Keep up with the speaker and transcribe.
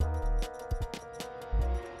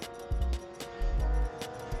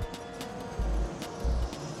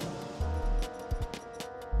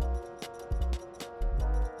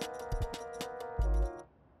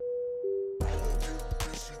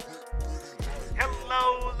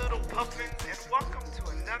Puffins, and welcome to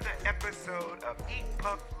another episode of Eat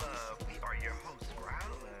Puff Love. We are your host,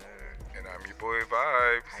 Growler. And I'm your boy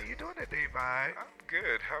Vibes. How you doing today, Vibe? I'm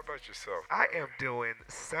good. How about yourself? I brother? am doing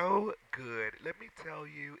so good. Let me tell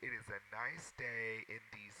you, it is a nice day in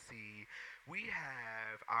DC. We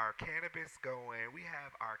have our cannabis going, we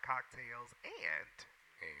have our cocktails, and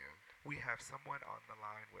And we have someone on the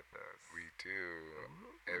line with us. we do.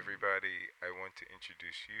 Ooh. Everybody, I want to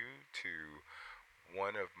introduce you to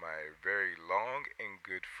one of my very long and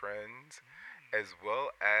good friends, as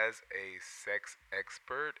well as a sex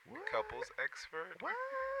expert, What? couples expert, What?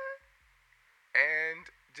 and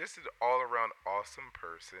just an all around awesome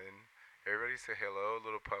person. Everybody say hello,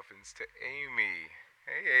 little puffins, to Amy.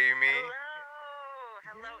 Hey, Amy.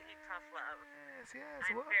 Hello, Eat Puff Love. Yes.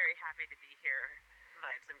 I'm very happy to be here,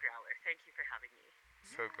 Vibes and Growler. Thank you for having me.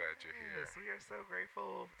 So glad you're here. Yes, we are so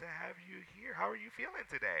grateful to have you here. How are you feeling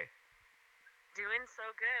today? Doing so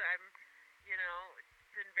good. I'm,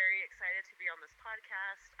 been very excited to be on this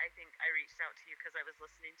podcast. I think I reached out to you because I was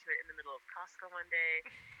listening to it in the middle of Costco one day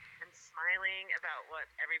and smiling about what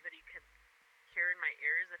everybody could hear in my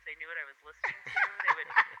ears if they knew what I was listening to. They would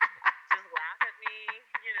just laugh at me.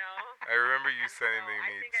 I remember you And so sending me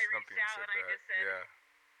I think I reached something that out said and I that. just said, Yeah.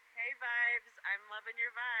 Hey Vibes, I'm loving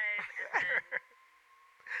your vibe,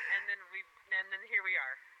 and then here we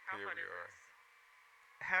are. How Here fun we is are. this?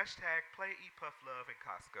 Hashtag play Eat Puff Love in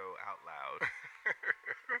Costco out loud.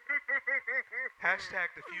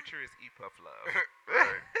 Hashtag the future is Eat Puff Love.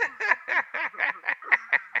 Right.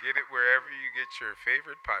 Get it wherever you get your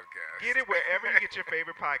favorite podcast. Get it wherever you get your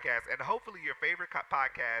favorite podcast, and hopefully your favorite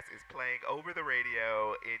podcast is playing over the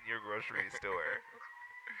radio in your grocery store.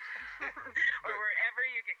 Or wherever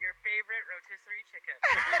you get your favorite rotisserie chicken.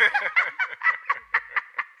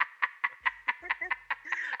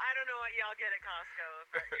 I don't know what y'all get at Costco,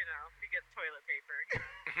 but you get toilet paper.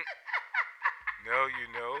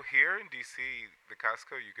 No, here in DC, the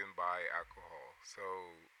Costco, you can buy alcohol. So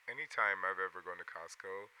anytime I've ever gone to Costco,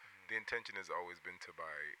 the intention has always been to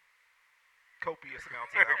buy Copious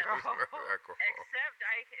amounts of alcohol. alcohol. Except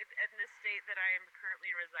in the state that I am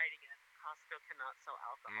currently residing in, Costco cannot sell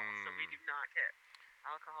alcohol, so we do not get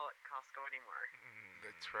alcohol at Costco anymore.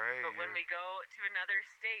 That's right. But when we go to another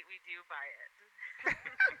state, we do buy it.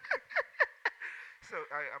 So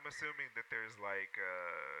I'm assuming that there's like,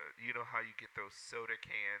 you know how you get those soda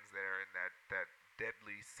cans that are in that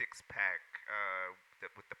deadly 6-pack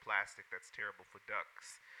that with the plastic that's terrible for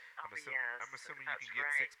ducks. Yes, I'm assuming you that's can get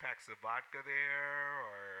right. 6 packs of vodka there,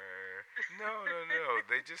 or No.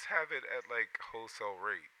 They just have it at like wholesale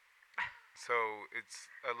rate. So it's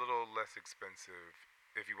a little less expensive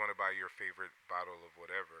if you want to buy your favorite bottle of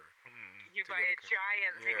whatever. You to buy get a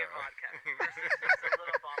giant thing of Yeah. vodka versus just a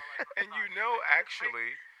little bottle of And vodka.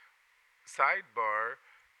 actually, sidebar,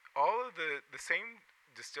 all of the same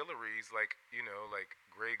distilleries, like like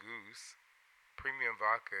Grey Goose, Premium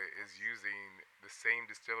Vodka is using the same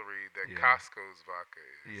distillery that Yeah. Costco's vodka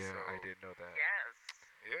is. yeah, so, I did know that. Yes,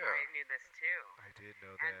 Yeah. I knew this too. I did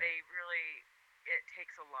know And that. it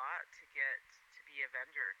takes a lot to get to be a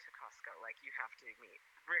vendor to Costco. Like you have to meet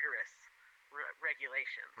rigorous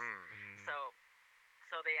regulations. Mm.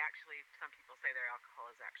 So they actually, some people say their alcohol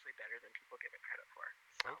is actually better than people give it credit for.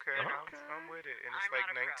 So, Okay, Okay. I'm with it. And I'm it's like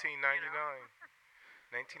not a pro,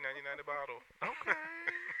 $19.99. $19.99 a bottle. Okay.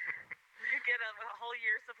 You get a whole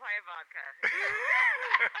year's supply of vodka.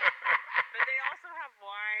 But they also have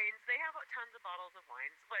wines. They have tons of bottles of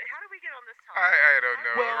wines. But how do we get on this topic? I don't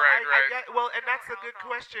know. Well, Right. and that's a good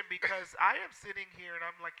Alcohol. question because I am sitting here and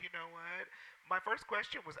I'm like, you know what? My first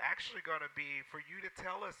question was actually going to be for you to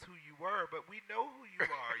tell us who you were, but we know who you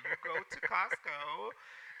are. You go to Costco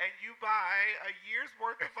and you buy a year's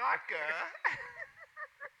worth of vodka.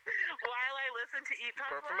 While I listen to Eat Puff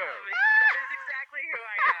Puff Love. Love. That is exactly who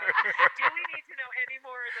I am. Do we need to know any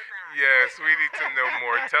more than that? Yes, we need to know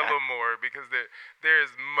more. Tell them more because there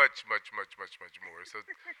is much more. So,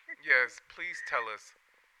 yes, please tell us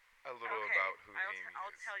a little about who Amy I'll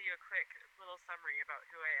is. tell you a quick little summary about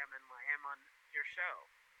who I am and why I'm on your show.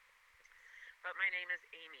 But my name is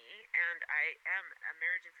Amy, and I am a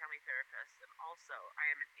marriage and family therapist, and also I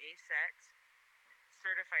am an ASEX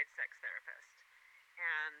certified sex therapist.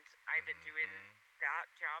 And I've been doing that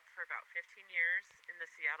job for about 15 years in the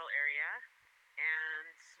Seattle area,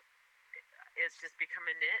 and it's just become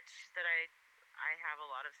a niche that I have a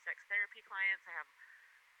lot of sex therapy clients. I have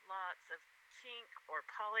lots of kink or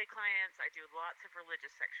poly clients. I do lots of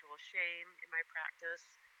religious sexual shame in my practice,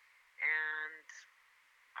 and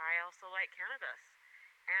I also like cannabis.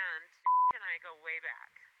 And and I go way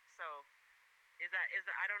back. So is that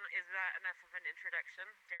enough of an introduction?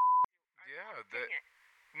 Yeah, Dang it.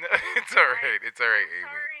 No, it's all right. It's all right, I'm Amy.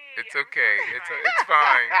 sorry. It's I'm okay. sorry, It's vibes. it's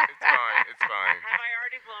fine. It's fine. It's fine. Have I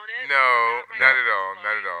already blown it? Was No, that my not No, at first all.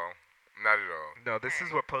 Not at blowing? all. Not at all. no. This Okay. is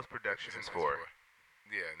what post production is It's for. for.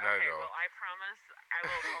 Yeah, not at Okay, all. well, I promise I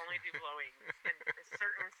will only do blowings in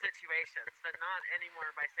certain situations, but not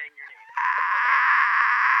anymore by saying your name. Okay,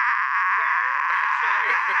 where should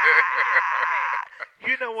we begin? Okay,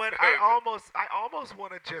 You know what? So I almost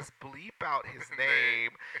want to just bleep out his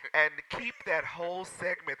name. name and keep that whole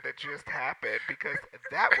segment that just happened because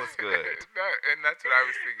that was good. And that's what I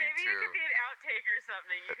was thinking maybe it too. could be an outtake or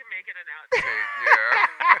something. You can make it an outtake. Take, yeah.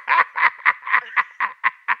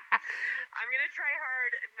 I'm gonna try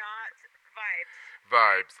hard, not vibes.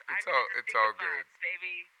 Vibes. I'm It's gonna all. just It's be all good good. vibes,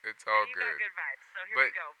 baby. It's all You got good. good vibes. So here But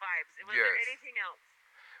we go. Vibes. Was there yes. anything else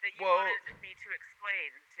that you Well, wanted me to explain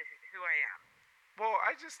to who I am? well,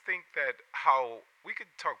 I just think that how we could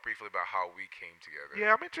talk briefly about how we came together.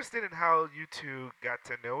 Yeah, I'm interested in how you two got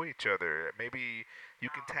to know each other. Maybe you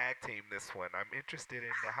can Oh. tag team this one. I'm interested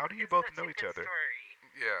in how do you It's both such know a each good other? story.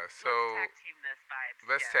 Yeah. So Let's tag team this vibes.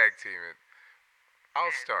 let's Yes. tag team it. I'll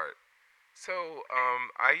Okay. start. So,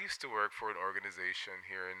 I used to work for an organization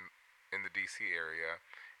here in the DC area,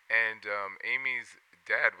 and Amy's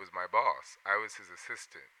dad was my boss. I was his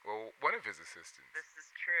assistant. Well, one of his assistants. This is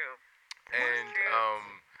true. And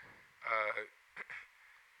True. uh,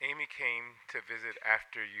 Amy came to visit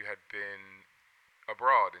after you had been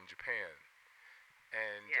abroad in Japan,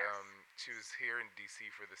 and Yes. she was here in DC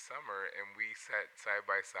for the summer, and we sat side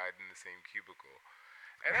by side in the same cubicle.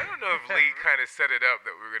 And I don't know if Lee kind of set it up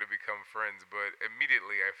that we were going to become friends, but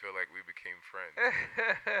immediately I feel like we became friends.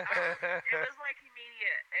 It was like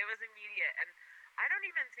immediate. It was immediate, and I don't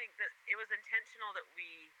even think that it was intentional that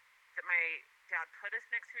my dad put us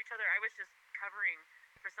next to each other. I was just covering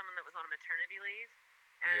for someone that was on maternity leave,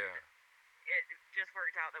 and Yeah. it just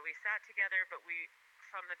worked out that we sat together, but we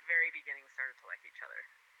from the very beginning started to like each other.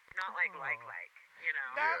 Not like Oh. you know.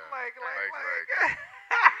 Not Yeah. like. Like.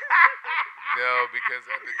 No, because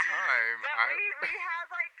at the time, But we had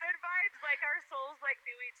like good vibes, like our souls like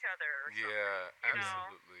knew each other or something. yeah, You know.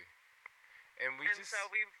 absolutely. And we And just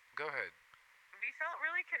so go ahead. we felt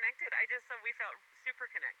really connected. We felt super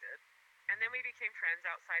connected. And then we became friends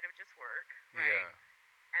outside of just work, right? Yeah.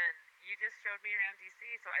 And you just showed me around DC.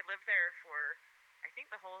 So I lived there for I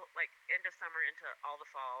think the whole like end of summer into all the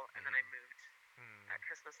fall, and then I moved at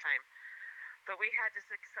Christmas time. But we had just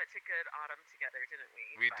like, such a good autumn together, didn't we?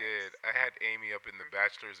 We did. I had Amy up in the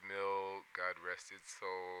Bachelor's Mill, God rest its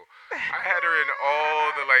soul. I had her in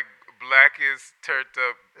all the like blackest turned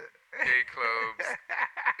up gay clubs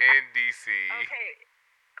in DC. Okay,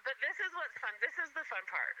 but this is what's fun. This is the fun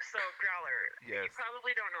part. So, Growler, you Yes.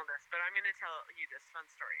 probably don't know this, but I'm going to tell you this fun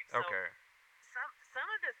story. So, Okay. some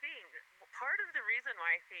of the things, part of the reason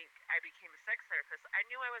why I think I became a sex therapist, I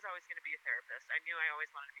knew I was always going to be a therapist. I knew I always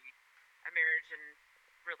wanted to be a marriage and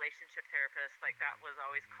relationship therapist. Like that was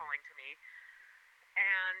always calling to me.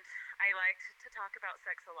 And I liked to talk about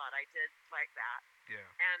sex a lot. I did like that. Yeah.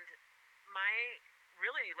 And my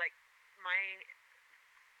really like my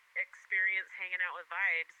experience hanging out with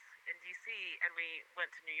vibes in DC, and we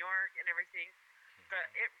went to New York and everything. But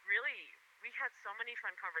it really we had so many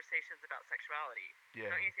fun conversations about sexuality. Yeah.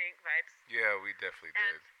 Don't you think, vibes? Yeah, we definitely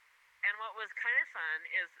And did. and what was kind of fun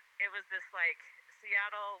is it was this like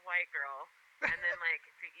Seattle white girl, and then like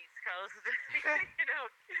the East Coast, you know,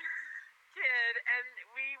 kid, and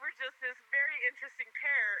we were just this very interesting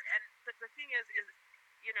pair. And but the thing is,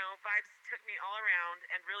 you know, vibes took me all around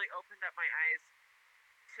and really opened up my eyes.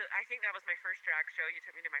 To I think that was my first drag show. You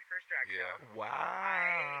took me to my first drag Yeah. show.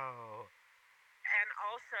 Wow. And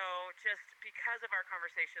also just because of our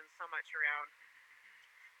conversations so much around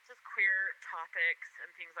just queer topics and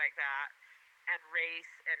things like that, and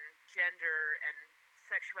race and gender and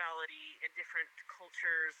sexuality in different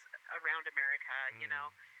cultures around America, you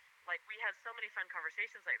know, like we had so many fun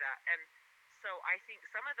conversations like that. And so I think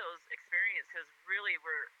some of those experiences really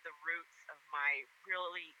were the roots of my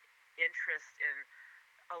really interest in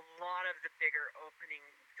a lot of the bigger opening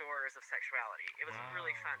doors of sexuality. It was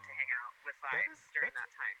really fun to hang out with vibes during that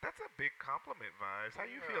time. That's a big compliment, Vibes. How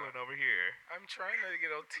you Yeah. feeling over here? I'm trying to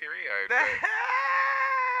get all teary eyed, but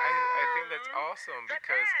I think that's awesome But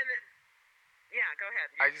because then, yeah, go ahead.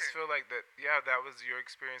 I Your just turn. feel like that was your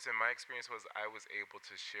experience, and my experience was I was able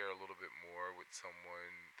to share a little bit more with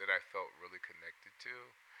someone that I felt really connected to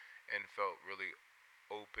and felt really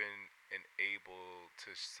open and able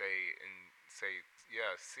to say,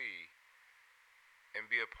 yeah, see, and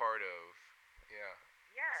be a part of. Yeah.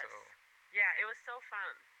 Yes. So, Yeah, it was so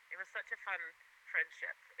fun. It was such a fun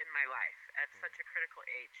friendship in my life at such a critical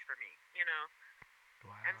age for me, you know.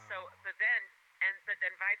 Wow. And so, but then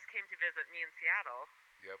Vibes came to visit me in Seattle,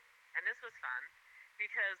 Yep. and this was fun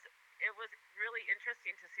because it was really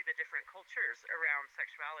interesting to see the different cultures around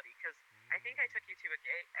sexuality. Because I think I took you to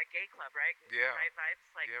a gay club, right? Yeah. Right, Vibes.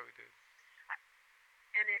 Like, Yeah, we did.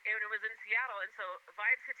 and it was in Seattle, and so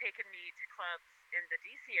Vibes had taken me to clubs in the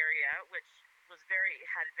DC area, which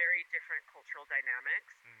had very different cultural dynamics.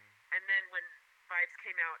 And then when Vibes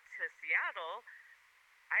came out to Seattle,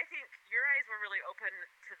 I think your eyes were really open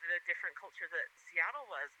to the different culture that Seattle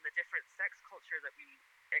was and the different sex culture that we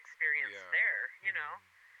experienced Yeah. there, you know?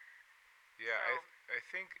 Yeah, So, I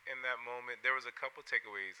think in that moment there was a couple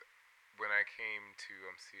takeaways when I came to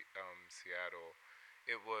Seattle.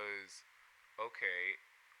 It was okay.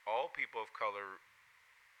 All people of color,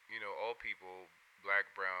 all people, black,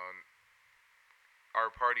 brown, are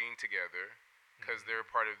partying together because they're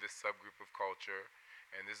part of this subgroup of culture,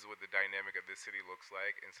 and this is what the dynamic of this city looks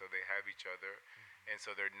like, and so they have each other, and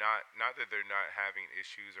so they're not that they're not having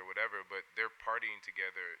issues or whatever, but they're partying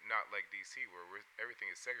together, not like DC where everything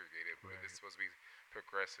is segregated, but Right. this is supposed to be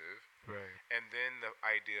progressive. Right. And then the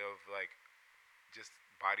idea of like just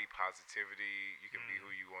body positivity, you can be who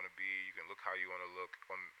you want to be, you can look how you want to look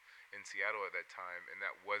in Seattle at that time, and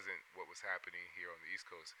that wasn't what was happening here on the East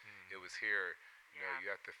Coast. It was here, yeah. you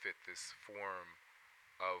have to fit this form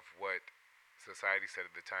of what society said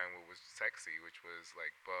at the time what was sexy, which was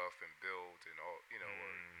like buff and built and all,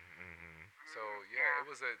 so yeah, it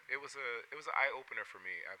was an eye opener for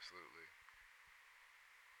me, absolutely,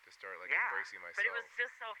 to start like Yeah, embracing myself. but it was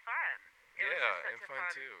just so fun. It was Yeah, just such and a fun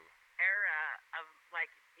fun too. era of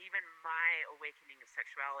like even my awakening of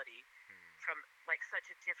sexuality from like such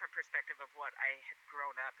a different perspective of what I had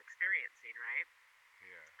grown up experiencing, right?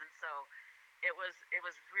 Yeah. And so it was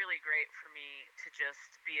really great for me to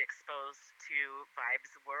just be exposed to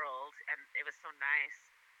Vibe's world, and it was so nice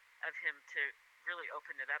of him to really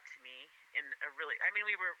open it up to me in a really. I mean,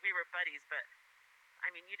 we were buddies, but I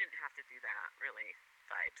mean, you didn't have to do that, really,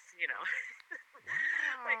 Vibes. You know,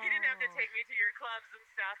 like you didn't have to take me to your clubs and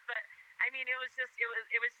stuff. But I mean, it was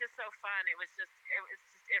just so fun.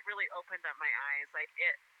 It really opened up my eyes. Like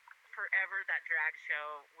it forever, that drag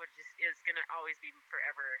show is gonna always be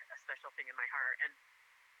forever a special thing in my heart. And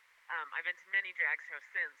I've been to many drag shows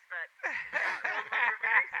since, but those ones were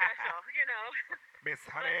very special, you know. Miss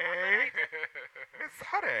But Honey. Miss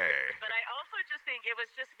Honey. But I also just think it was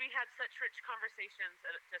just we had such rich conversations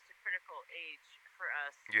at just a critical age for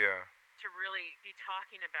us Yeah. to really be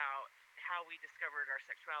talking about how we discovered our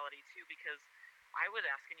sexuality too, because I was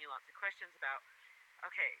asking you lots of questions about,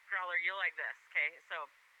 okay, Growler, you like this, okay? So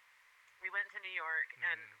we went to New York,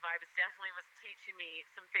 and Vibes definitely was teaching me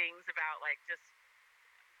some things about like just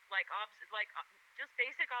just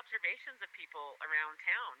basic observations of people around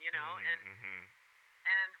town, you know,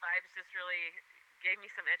 and Vibes just really gave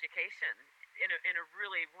me some education in a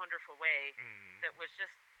really wonderful way that was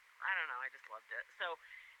just, I don't know, I just loved it. So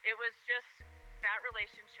it was just that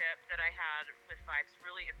relationship that I had with Vibes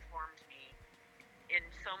really informed me in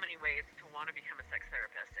so many ways to want to become a sex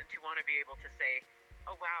therapist and to want to be able to say,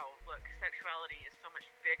 oh wow, look, sexuality is so much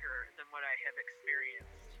bigger than what I have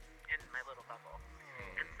experienced in my little bubble.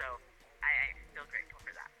 And so I feel grateful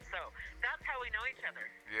for that. So that's how we know each other.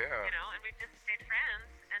 Yeah. You know, and we've just stayed friends,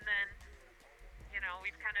 and then, you know,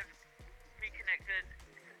 we've kind of reconnected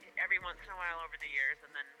every once in a while over the years, and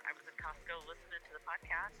then I was in Costco listening to the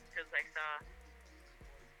podcast because I saw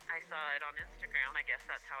it on Instagram. I guess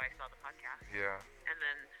that's how I saw the podcast. Yeah. And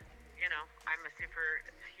then, you know, I'm a super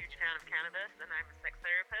huge fan of cannabis, and I'm a sex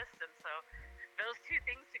therapist, and so those two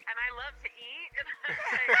things, and I love to eat, and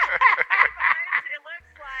sometimes it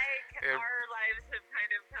looks like our lives have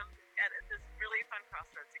kind of come at this really fun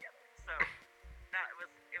crossroads together. So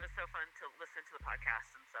it was so fun to listen to the podcast,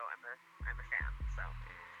 and so I'm a fan. So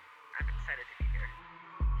I'm excited to be here.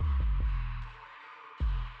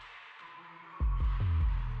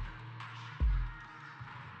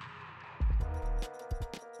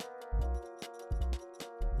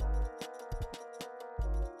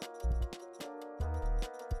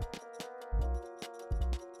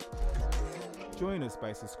 Join us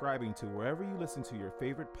by subscribing to wherever you listen to your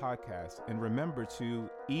favorite podcast, and remember to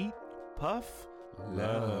eat, puff,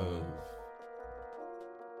 love.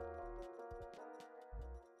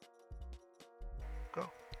 Go.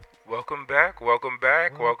 Welcome back, welcome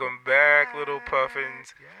back, welcome back, little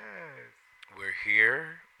puffins. Yes. We're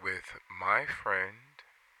here with my friend,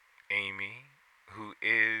 Amy, who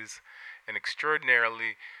is an extraordinary,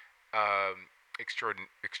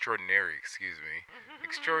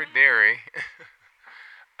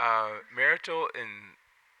 marital and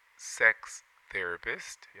sex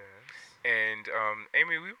therapist. Yes. And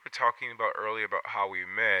Amy, we were talking about earlier about how we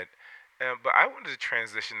met, But I wanted to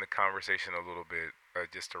transition the conversation a little bit,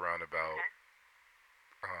 just around about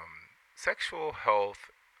Okay. sexual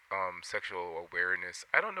health, sexual awareness.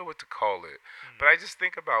 I don't know what to call it, but I Mm. just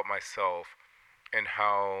think about myself and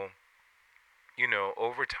how,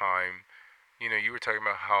 over time, you were talking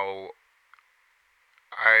about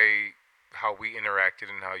I, how we interacted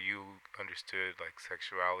and how you understood like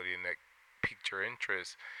sexuality and that piqued your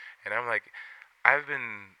interest, and I'm like, I've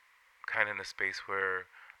been kind of in a space where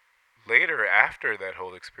later after that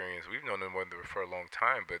whole experience, we've known one another for a long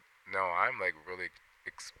time, but no, I'm like really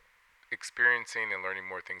ex- experiencing and learning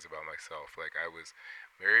more things about myself. Like I was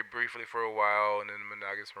married briefly for a while and in a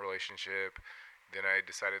monogamous relationship. Then I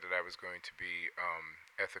decided that I was going to be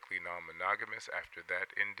ethically non-monogamous after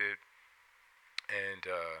that ended, and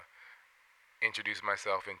introduced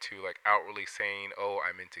myself into like outwardly saying, "Oh,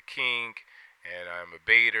 I'm into kink and I'm a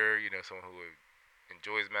baiter." Someone who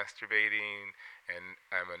enjoys masturbating, and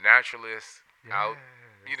I'm a naturalist out.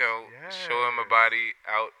 Yes. Showing my Yes. body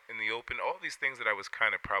out in the open. All these things that I was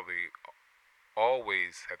kind of probably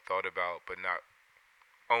always had thought about, but not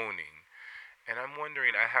owning. And I'm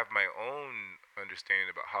wondering, I have my own understanding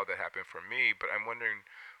about how that happened for me, but I'm wondering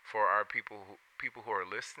for our people who are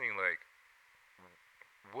listening, like,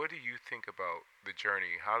 what do you think about the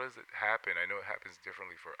journey? How does it happen? I know it happens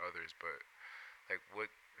differently for others, but like, what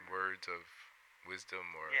words of wisdom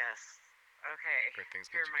Yes. Okay. or things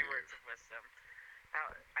Here could are you my give? words of wisdom.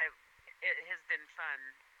 I. It has been fun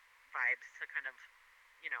vibes to kind of,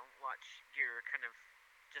 watch your kind of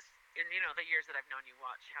just in the years that I've known you,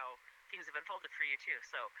 watch how things have unfolded for you too.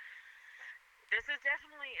 So this is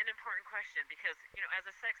definitely an important question because as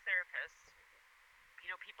a sex therapist,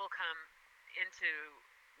 people come into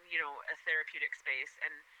a therapeutic space,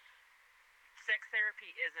 and sex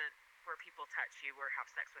therapy isn't where people touch you or have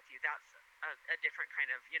sex with you. That's a different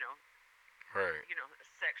kind of Right.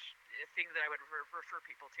 sex thing that I would refer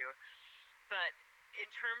people to. But in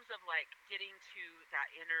terms of like getting to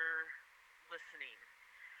that inner listening,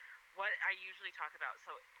 what I usually talk about.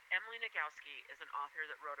 So Emily Nagoski is an author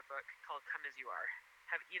that wrote a book called "Come as You Are."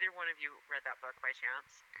 Have either one of you read that book by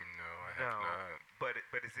chance? No, I have No. not. But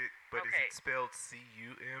is it Okay. spelled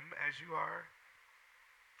CUM as you are?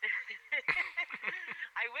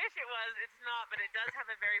 I wish it was. It's not, but it does have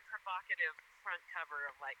a very provocative front cover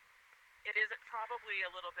of like it is probably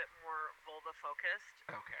a little bit more vulva focused,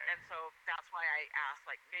 Okay. and so that's why I asked.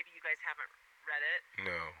 Like maybe you guys haven't read it,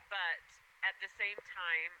 No. but at the same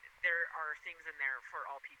time, there are things in there for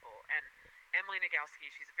all people. And Emily Nagoski,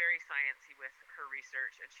 she's very sciencey with her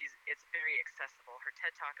research, and it's very accessible. Her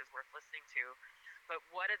TED Talk is worth listening to. But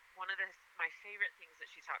one of my favorite things that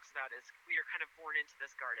she talks about is we are kind of born into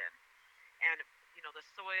this garden, and the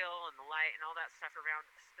soil and the light and all that stuff around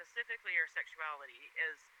specifically our sexuality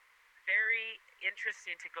is very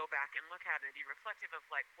interesting to go back and look at and be reflective of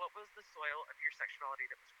like what was the soil of your sexuality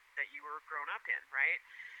that you were grown up in, right?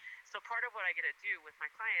 So part of what I get to do with my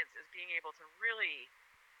clients is being able to really,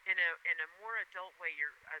 in a more adult way,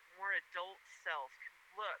 your a more adult self can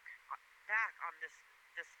look back on this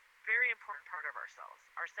very important part of ourselves,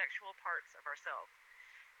 our sexual parts of ourselves,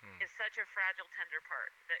 Hmm. is such a fragile, tender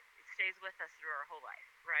part that it stays with us through our whole life,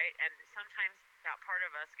 right? And sometimes that part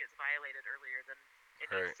of us gets violated earlier than it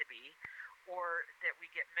needs Right. to be, or that we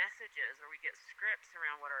get messages or we get scripts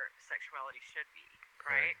around what our sexuality should be,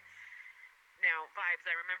 Right. right? Now, vibes,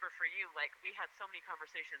 I remember for you, like we had so many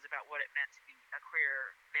conversations about what it meant to be a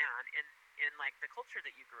queer man in like the culture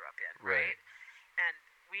that you grew up in, Right. right? And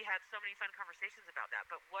we had so many fun conversations about that.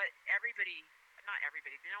 But what everybody, not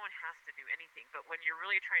everybody, no one has to do anything. But when you're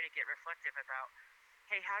really trying to get reflective about,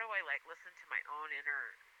 hey, how do I like listen to my own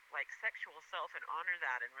inner like sexual self and honor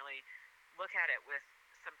that and really look at it with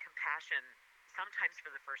some compassion, sometimes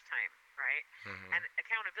for the first time, right? Mhm. And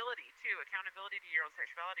accountability too, accountability to your own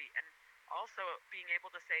sexuality, and also being able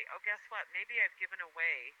to say, oh, guess what? Maybe I've given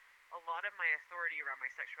away a lot of my authority around my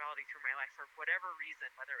sexuality through my life for whatever reason,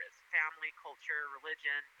 whether it's family, culture,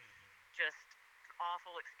 religion, just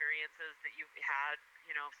awful experiences that you've had,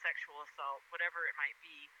 sexual assault, whatever it might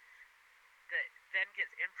be, that then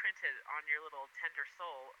gets imprinted on your little tender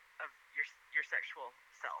soul of your sexual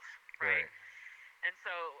self, right? Right. And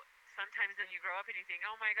so sometimes when you grow up and you think,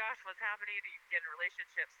 oh my gosh, what's happening? You get in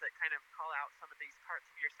relationships that kind of call out some of these parts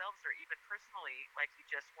of yourselves, or even personally, like you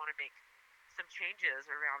just want to make some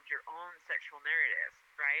changes around your own sexual narrative,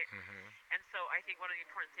 right? Mhm. And so I think one of the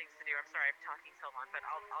important things to do, I'm sorry I'm talking so long, but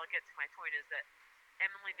I'll get to my point, is that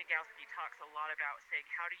Emily Nagoski talks a lot about saying,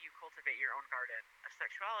 how do you cultivate your own garden of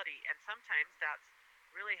sexuality? And sometimes that's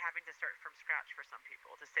really having to start from scratch for some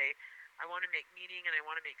people to say, I want to make meaning and I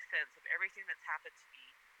want to make sense of everything that's happened to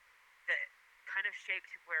me that kind of shaped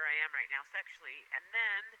where I am right now sexually. And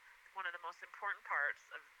then one of the most important parts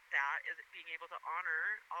of that is being able to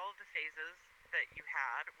honor all of the phases that you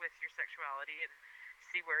had with your sexuality and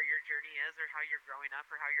see where your journey is or how you're growing up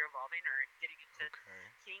or how you're evolving or getting into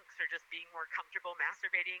kinks or just being more comfortable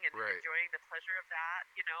masturbating and enjoying the pleasure of that,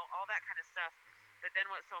 all that kind of stuff. But then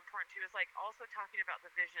what's so important too is like also talking about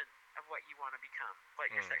the vision of what you want to become, what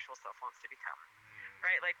your sexual self wants to become.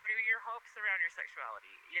 Right? Like, what are your hopes around your sexuality?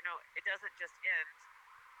 It doesn't just end,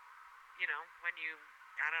 when you,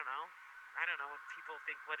 I don't know, when people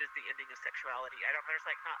think, what is the ending of sexuality? There's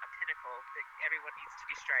like not a pinnacle that everyone needs to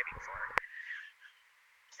be striving for.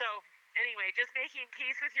 So, anyway, just making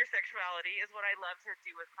peace with your sexuality is what I love to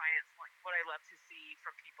do with clients, what I love to see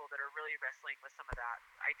from people that are really wrestling with some of that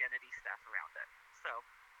identity stuff around it. So,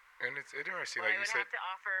 and it's interesting, what like I would you said. have to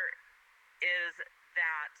offer is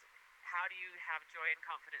that how do you have joy and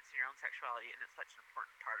confidence in your own sexuality, and it's such an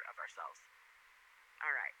important part of ourselves.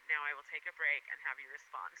 All right, now I will take a break and have you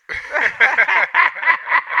respond.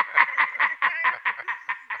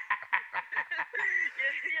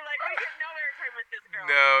 You're like, we get no airtime with this girl.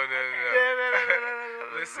 No.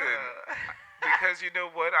 No. Listen, because you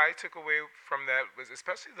know what I took away from that was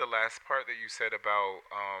especially the last part that you said about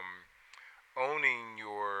owning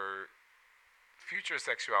your future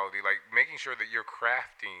sexuality, like making sure that you're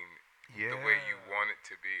crafting the way you want it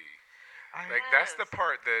to be. Like that's the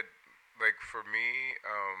part that, like for me,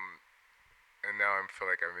 and now I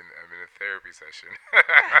feel like I'm in a therapy session. It's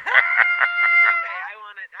okay. I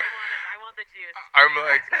want the juice. I'm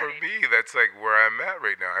like, for me, that's like where I'm at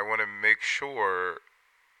right now. I want to make sure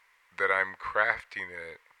that I'm crafting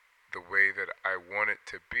it the way that I want it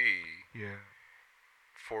to be. Yeah.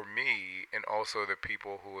 For me, and also the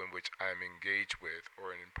people who in which I'm engaged with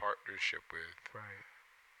or in partnership with. Right.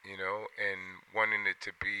 And wanting it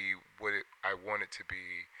to be what I want it to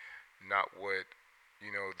be, not what,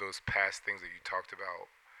 those past things that you talked about,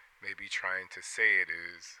 maybe trying to say it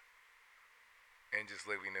is, and just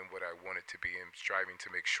living in what I want it to be and striving to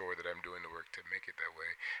make sure that I'm doing the work to make it that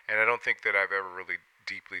way. And I don't think that I've ever really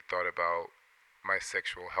deeply thought about my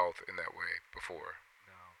sexual health in that way before.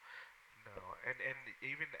 No. And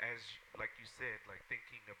even as, like you said, like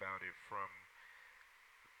thinking about it from,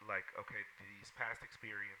 like, okay, these past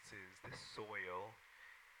experiences, this soil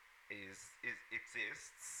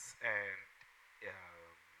exists, and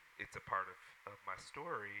it's a part of my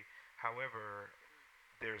story. However,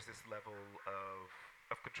 there's this level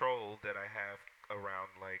of control that I have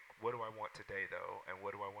around, like, what do I want today though, and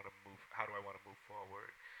what do I want to move? How do I want to move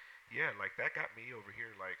forward? Yeah, like that got me over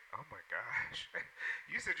here. Like, oh my gosh,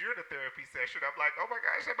 you said you're in a therapy session. I'm like, oh my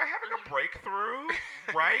gosh, am I having a breakthrough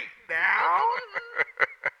right now?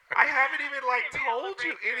 I haven't even like told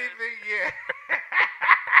you anything yet.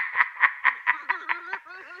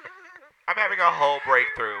 I'm having a whole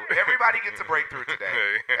breakthrough. Everybody gets a breakthrough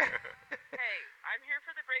today. Hey, I'm here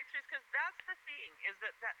for the breakthroughs because that's the thing is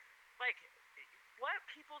that like what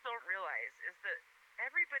people don't realize is that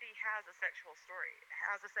everybody has a sexual story,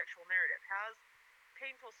 has a sexual narrative, has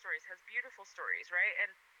painful stories, has beautiful stories, right? And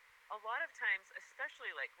a lot of times, especially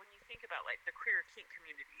like when you think about like the queer kink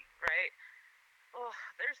community, right? Oh,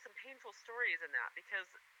 there's some painful stories in that because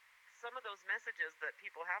some of those messages that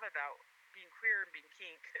people have about being queer and being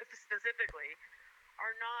kink specifically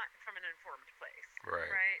are not from an informed place,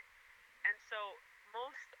 right? And so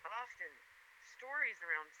most often stories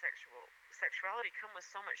around sexuality come with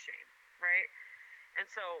so much shame, right? And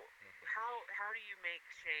so how do you make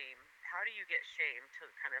shame? How do you get shame to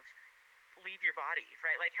kind of leave your body,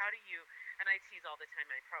 right? Like how do you, and I tease all the time,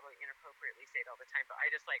 and I probably inappropriately say it all the time, but I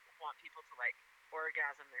just like want people to like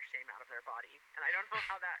orgasm their shame out of their body. And I don't know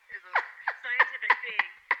how that is a scientific thing,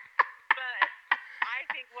 but I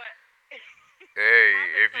think what hey,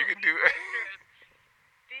 if you can do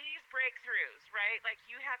these breakthroughs, right? Like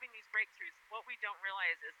you having these breakthroughs, what we don't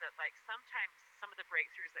realize is that like sometimes some of the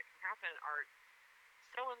breakthroughs that can happen are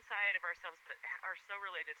so inside of ourselves that are so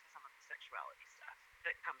related to some of the sexuality stuff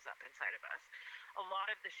that comes up inside of us. A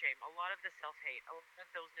lot of the shame, a lot of the self-hate, a lot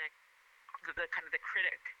of those the kind of the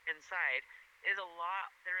critic inside is a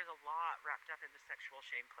lot. There is a lot wrapped up in the sexual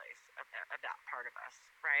shame place of that part of us,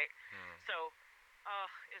 right? So,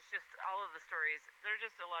 it's just all of the stories. There's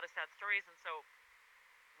just a lot of sad stories, and so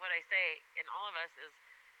what I say in all of us is,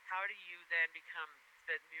 how do you then become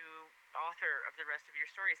the new author of the rest of your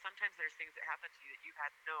story? Sometimes there's things that happen to you that you had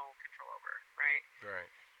no control over, right? Right.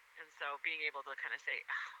 And so being able to kind of say,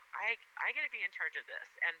 I get to be in charge of this,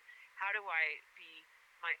 and how do I be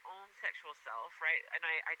my own sexual self, right? And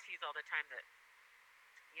I tease all the time that,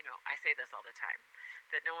 I say this all the time,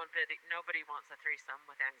 that nobody wants a threesome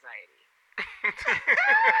with anxiety.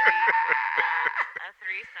 Nobody wants a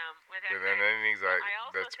threesome with But then anxiety. he's But like, I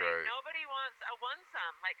also that's say right. nobody wants a one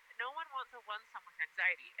sum. Like, no one wants a one sum with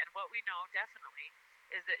anxiety. And what we know definitely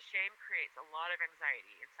is that shame creates a lot of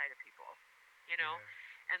anxiety inside of people, you know?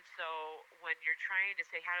 Yeah. And so when you're trying to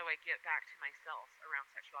say, how do I get back to myself around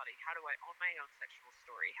sexuality? How do I own my own sexual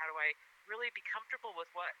story? How do I really be comfortable with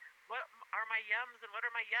what are my yums and what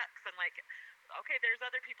are my yucks? And like, okay, there's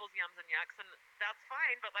other people's yums and yucks, and that's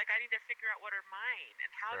fine, but like, I need to figure out what are mine and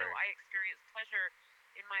how do Right. I experience pleasure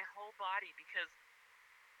in my whole body, because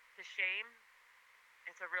the shame,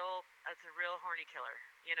 it's a real horny killer.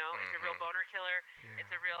 You know, it's a real Mhm. boner killer. Yeah.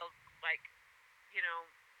 It's a real, like, you know,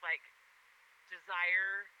 like,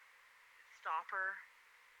 desire stopper.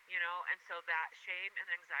 And so that shame and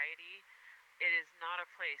anxiety, it is not a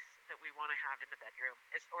place that we want to have in the bedroom,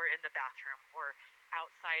 or in the bathroom, or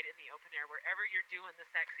outside in the open air, wherever you're doing the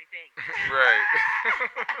sexy things. Right.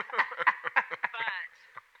 But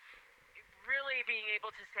really being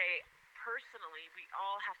able to say, personally, we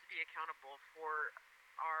all have to be accountable for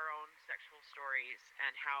our own sexual stories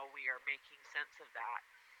and how we are making sense of that,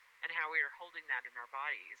 and how we are holding that in our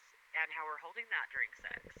bodies, and how we're holding that during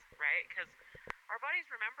sex, right? Because our bodies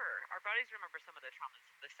remember some of the traumas,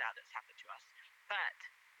 some of the sad that's happened to us. But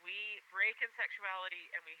we break in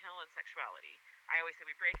sexuality and we heal in sexuality. I always say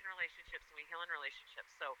we break in relationships and we heal in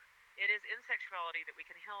relationships. So it is in sexuality that we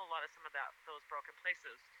can heal a lot of some of those broken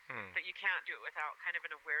places. Hmm. But you can't do it without kind of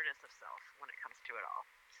an awareness of self when it comes to it all.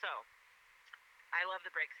 So I love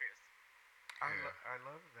the breakthroughs. Yeah. I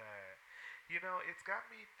love that. You know, it's got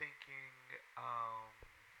me thinking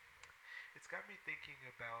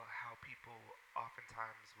about how people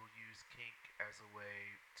oftentimes will use kink as a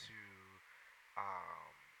way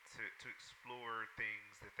um, to explore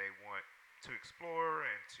things that they want to explore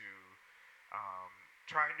and to um,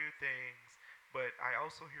 try new things. But I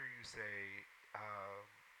also hear you say,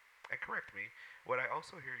 and correct me, what I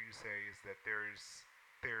also hear you say is that there's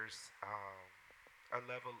a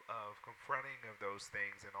level of confronting of those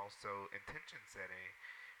things and also intention setting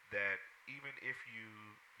that even if you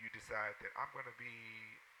decide that I'm going to be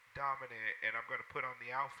dominant and I'm going to put on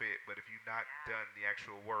the outfit, but if you've not Yeah. done the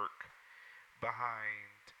actual work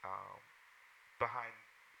behind behind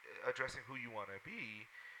addressing who you want to be,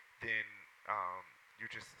 then you're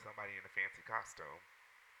just somebody in a fancy costume.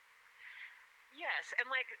 Yes, and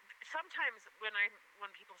like, sometimes when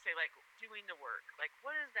people say, like, doing the work, like,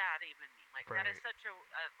 what does that even mean? Like, that is Right. such a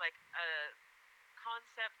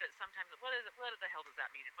concept that sometimes, what the hell does that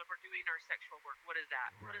mean? And when we're doing our sexual work, what does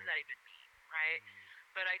Right. that even mean, right?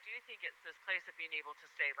 Mm, But I do think it's this place of being able to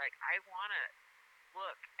say, like, I want to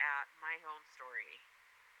look at my own story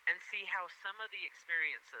and see how some of the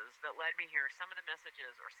experiences that led me here, some of the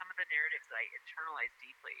messages or some of the narratives that I internalize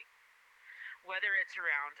deeply, whether it's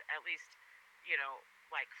around, at least,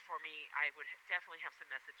 like, for me, I would definitely have some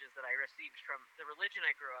messages that I received from the religion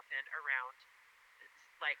I grew up in around,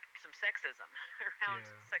 like, some sexism around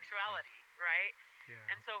yeah. sexuality, right?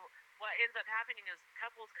 Yeah. And so what ends up happening is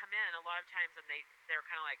couples come in a lot of times, and they're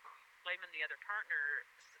kind of like blaming the other partner,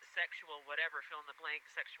 sexual whatever, fill in the blank,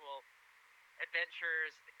 sexual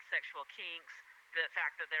adventures, sexual kinks, the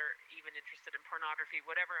fact that they're even interested in pornography,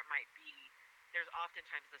 whatever it might be. There's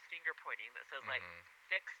oftentimes this finger pointing that says, like, Mhm.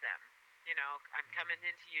 fix them. I'm coming Mm,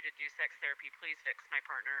 into you to do sex therapy. Please fix my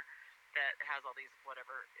partner that has all these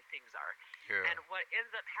whatever things are. Yeah. And what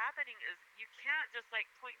ends up happening is you can't just, like,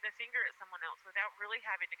 point the finger at someone else without really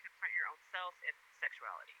having to confront your own self and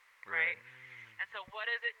sexuality, Right. right? And mm, so what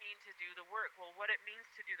does it mean to do the work? Well, what it means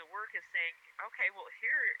to do the work is saying, okay, well,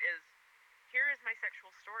 here is my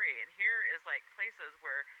sexual story, and here is, like, places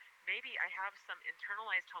where maybe I have some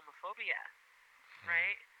internalized homophobia, Hmm.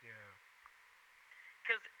 right? yeah.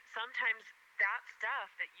 Because sometimes that stuff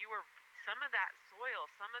that you were, some of that soil,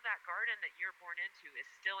 some of that garden that you're born into is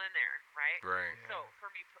still in there, right? Right. So Yeah. for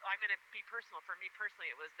me, I'm going to be personal. For me personally,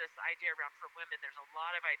 it was this idea around, for women, there's a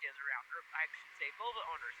lot of ideas around, or I should say vulva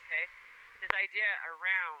owners, okay? This idea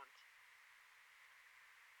around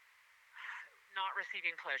not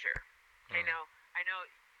receiving pleasure. Okay, Hmm. now, I know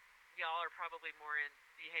y'all are probably more in,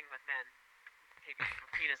 you hang with men, maybe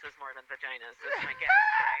penises more than vaginas, is my guess,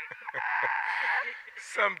 right?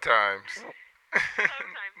 Sometimes.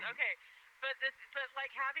 Sometimes, okay. But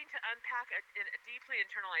like, having to unpack a deeply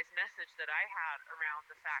internalized message that I had around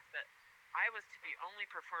the fact that I was to be only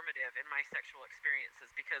performative in my sexual experiences,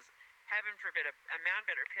 because heaven forbid a man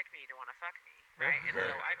better pick me to want to fuck me, right? And so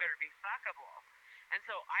Right. I better be fuckable. And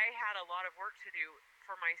so I had a lot of work to do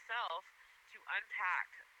for myself to unpack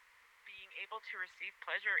being able to receive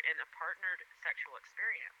pleasure in a partnered sexual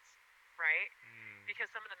experience, right? because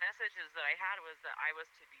some of the messages that I had was that I was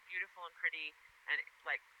to be beautiful and pretty, and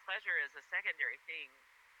like pleasure is a secondary thing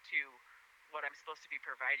to what I'm supposed to be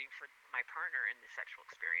providing for my partner in the sexual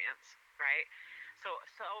experience, right? So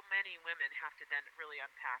many women have to then really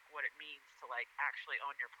unpack what it means to like actually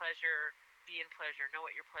own your pleasure, be in pleasure, know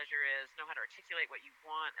what your pleasure is, know how to articulate what you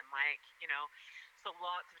want and like. So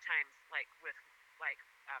lots of times, like with like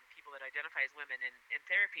people that identify as women in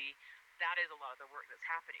therapy, that is a lot of the work that's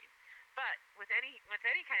happening. But with any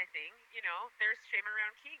kind of thing, there's shame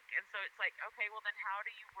around kink, and so it's like, okay, well then how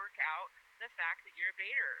do you work out the fact that you're a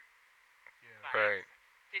baiter, Yeah. Right. vibes?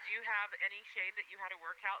 Did you have any shame that you had to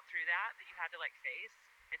work out through that you had to like face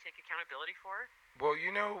and take accountability for? Well,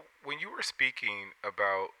 when you were speaking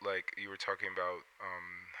about, like, you were talking about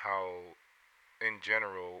how, in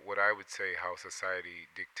general, what I would say how society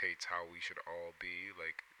dictates how we should all be,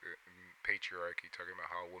 like patriarchy, talking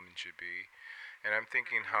about how women should be. And I'm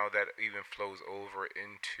thinking Mm-hmm. how that even flows over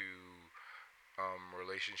into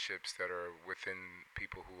relationships that are within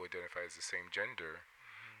people who identify as the same gender,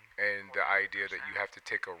 and the idea that you 100%. have to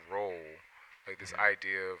take a role, like this Yeah.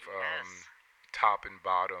 idea of Yes. top and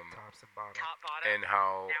bottom, Tops and bottom. Top, bottom. and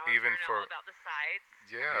how Now I'm even learning all for about the sides. I'm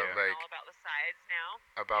yeah, Yeah. learning all like about the sides now.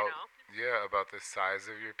 You about know. about the size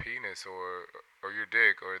of your penis or your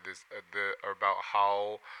dick, or this or about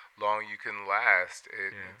how long you can last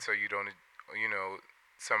it, Yeah. so you don't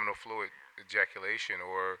seminal fluid ejaculation,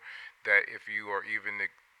 or that if you are even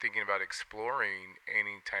thinking about exploring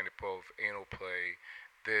any type of anal play,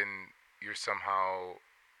 then you're somehow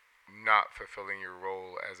not fulfilling your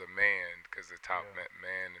role as a man, because the top Yeah. meant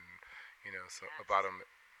man, and so a Yes. bottom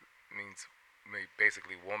means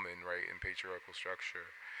basically woman, right, in patriarchal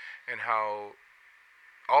structure, and how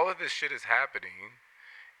all of this shit is happening,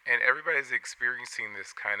 and everybody's experiencing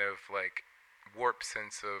this kind of like warped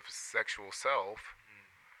sense of sexual self,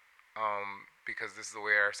 because this is the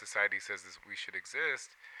way our society says this we should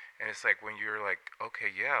exist. And it's like when you're like, okay,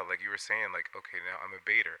 yeah, like you were saying, like, okay, now I'm a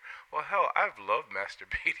baiter. Well, hell, I've loved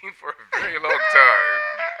masturbating for a very long time.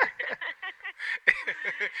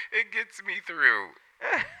 It gets me through,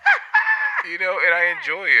 Yes. and I Yes.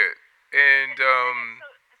 enjoy it. And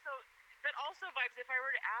So, but also vibes. If I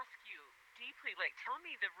were to ask you deeply, like, tell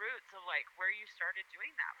me the roots of like where you started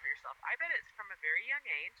doing that for yourself. I bet it's from a very young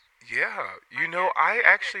age. yeah, My guess I is it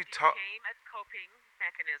actually taught. became a coping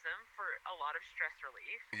mechanism for a lot of stress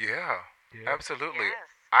relief. Yeah, Yeah. absolutely. Yes.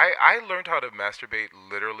 I learned how to masturbate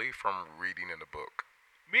literally from reading in a book.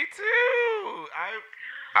 Me too. I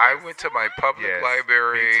Yes. went to my What? public Yes. Me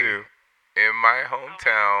library too. in my Oh my gosh, I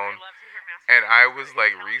hometown, love to hear and masturbation I was stories.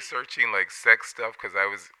 like Tell me. researching like sex stuff, because I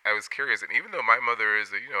was curious. And even though my mother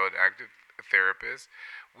is an active therapist,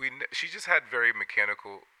 she just had very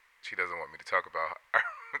mechanical. She doesn't want me to talk about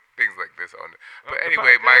things like this on. But On the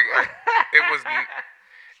anyway, podcast. it was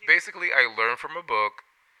She's basically I learned from a book,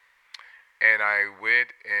 and I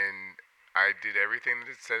went and I did everything that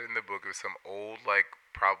it said in the book. It was some old, like,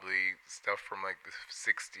 probably stuff from like the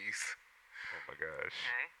 60s. Oh my gosh.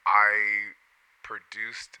 okay. I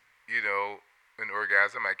produced, an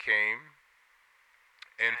orgasm. I came,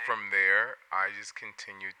 and Okay. from there, I just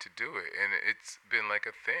continued to do it, and it's been like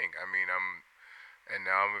a thing. I mean, and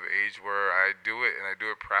now I'm of age where I do it, and I do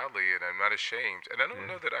it proudly, and I'm not ashamed. And I don't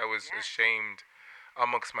Yeah. know that I was Yes. ashamed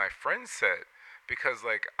amongst my friend set, because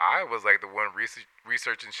like I was like the one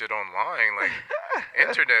researching shit online, like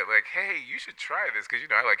internet, like, hey, you should try this, because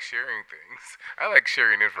I like sharing things. I like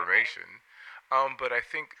sharing Okay. information. But I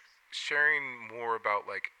think sharing more about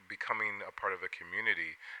like becoming a part of a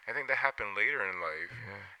community, I think that happened later in life,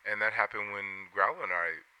 Yeah. and that happened when Growler and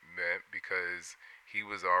I met, because he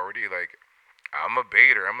was already like, I'm a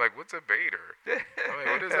baiter. I'm like, what's a baiter? I'm like,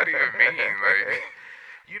 what does that even mean? Like,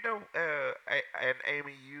 And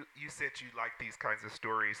Amy, you said you like these kinds of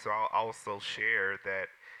stories, so I'll also share that.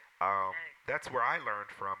 Okay. That's where I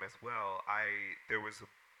learned from as well. I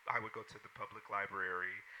would go to the public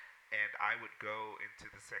library, and I would go into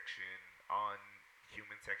the section on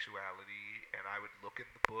human sexuality, and I would look in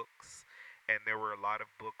the books, and there were a lot of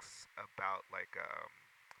books about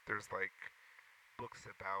there's like books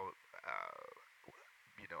about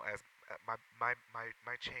as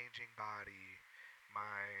my changing body,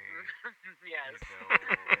 my Yes. you know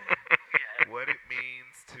Yes. what it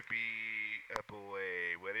means to be a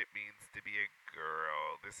boy, what it means to be a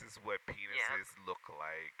girl. This is what Yep. penises look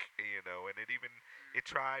like, and it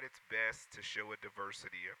tried its best to show a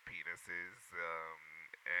diversity of penises,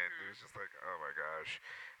 and it Mhm. was just like, oh my gosh.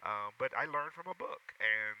 But I learned from a book,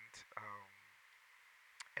 and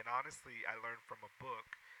honestly, I learned from a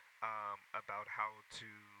book about how to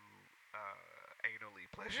anally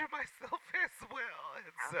pleasure myself as well.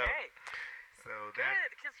 And so, Okay. So that, Good,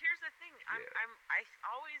 because here's the thing. yeah, I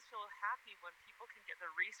always feel happy when people can get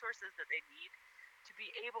the resources that they need to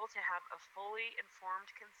be able to have a fully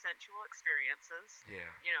informed consensual experiences.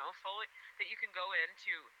 yeah, You know, fully that you can go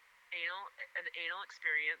into an anal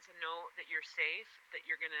experience and know that you're safe, that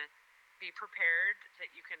you're gonna be prepared,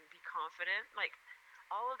 that you can be confident. Like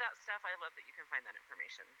all of that stuff, I love that you can find that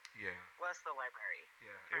information. yeah, Bless the library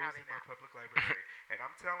yeah. for It was having in my that. public library, and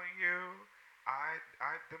I'm telling you,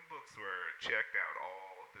 them books were checked out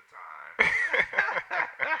all the time.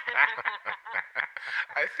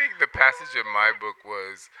 I think the passage of my book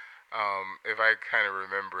was, if I kind of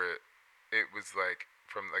remember it, it was like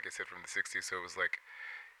from, like I said, from the '60s. So it was like,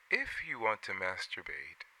 if you want to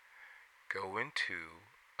masturbate, go into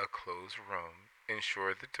a closed room,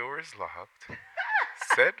 ensure the door is locked,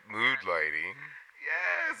 set mood lighting,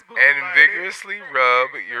 Yes, and moonlighting. vigorously But rub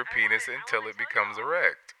here, your but penis I until wanna it tell becomes y'all.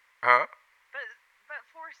 erect. Huh? But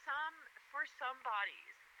for some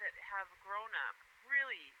bodies that have grown up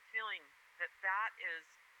really feeling that that is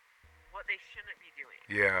what they shouldn't be doing,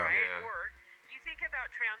 Yeah. right? Yeah, Or you think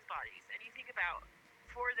about trans bodies and you think about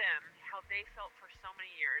for them how they felt for so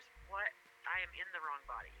many years, what I am in the wrong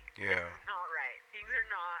body. This Yeah. is not right. Things are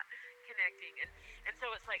not connecting. And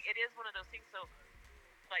so it's like it is one of those things. So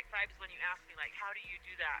like vibes when you ask me like how do you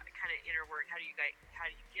do that kind of inner work? How do you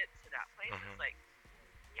get to that place? It's Mhm. like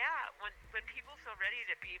yeah, when people feel ready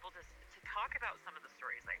to be able to talk about some of the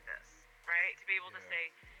stories like this, right? To be able to yeah,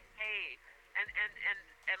 say, hey,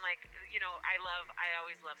 and like I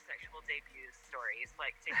always love sexual debuts stories,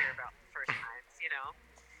 like to hear about first times,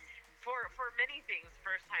 for many things,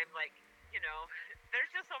 first time like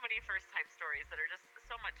there's just so many first time stories that are just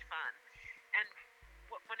so much fun, and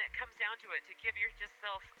when it comes down to it, to give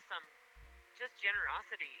yourself some just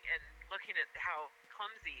generosity and looking at how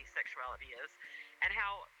clumsy sexuality is and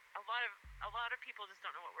how a lot of people just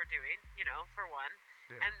don't know what we're doing, for one,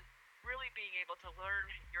 yeah, and really being able to learn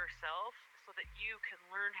yourself so that you can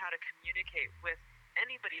learn how to communicate with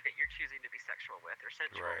anybody that you're choosing to be sexual with or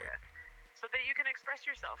sensual Right. with so that you can express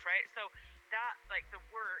yourself, right? So that like the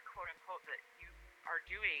work, quote unquote, that you are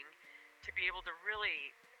doing to be able to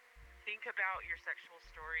really think about your sexual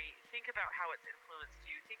story, think about how it's influenced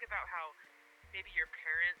you, think about how maybe your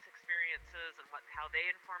parents' experiences and how they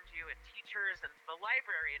informed you, and teachers and the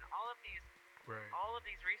library and right, all of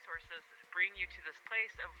these resources bring you to this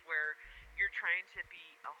place of where you're trying to be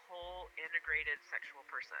a whole integrated sexual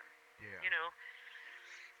person, yeah, you know?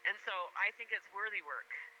 And so I think it's worthy work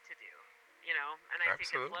to do, and I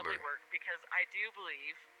think it's Absolutely. lovely work because I do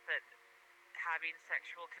believe that having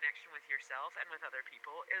sexual connection with yourself and with other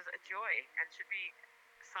people is a joy and should be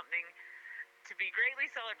something to be greatly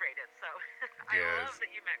celebrated. So I love Yes. that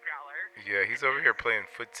you met Growler. Yeah, And he's over here yes, playing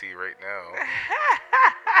footsie right now.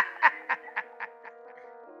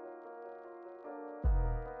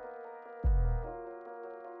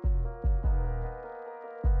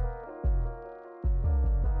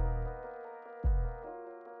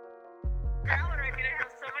 Growler, I mean, I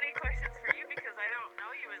have so many questions for you because I don't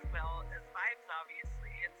know you as well as Vibes,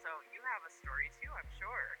 obviously. And so you have a story too, I'm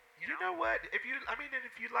sure, you You know? know what? And if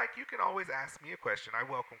you like, you can always ask me a question. I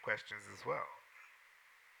welcome questions as well.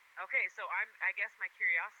 Okay, so I guess my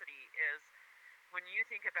curiosity is when you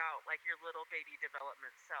think about like your little baby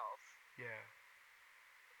development self, Yeah.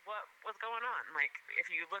 what was going on? Like, if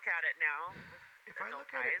you look at it now with If I adult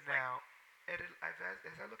look at it eyes, like, now,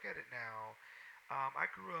 as I look at it now, I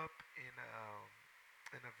grew up in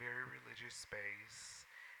a very religious space,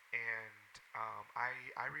 and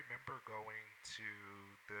I remember going to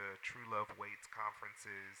the True Love Waits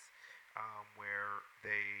conferences, where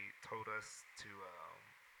they told us to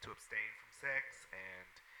abstain from sex,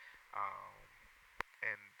 um,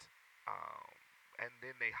 and um, and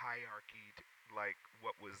then they hierarchied like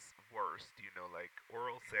what was worst. Like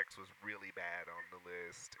oral sex was really bad on the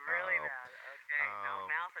list. really bad. Okay, Um,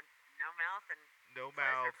 no mouth and no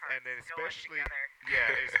pleasure mouth, and parts then going especially, together. yeah,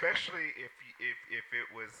 especially if it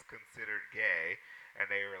was considered gay, and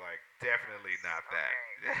they were like, definitely Yes. not that.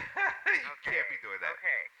 Okay. You can't Okay. be doing that.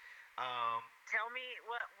 Okay. Um, Tell me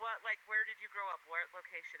what like where did you grow up? What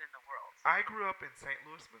location in the world? I grew up in St.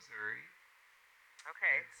 Louis, Missouri,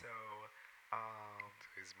 Okay. and so um,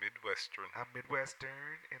 He's Midwestern. I'm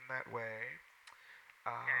Midwestern in that way.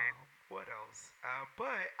 Okay. What else?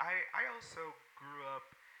 But I also grew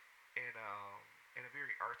up in a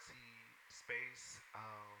very artsy space.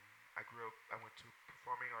 I went to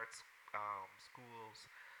performing arts schools,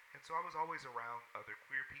 and so I was always around other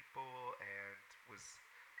queer people and was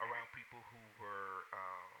Okay. around people who were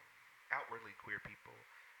outwardly queer people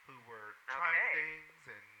who were trying Okay. things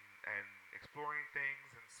and exploring things,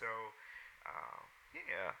 and so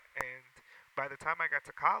yeah, and by the time I got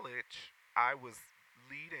to college, I was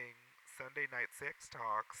leading Sunday night sex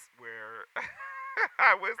talks where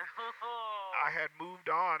I was I Oh, had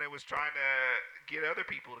moved on and was trying to get other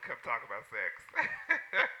people to come talk about sex.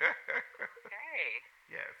 okay.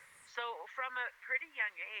 Yes. So, from a pretty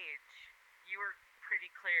young age, you were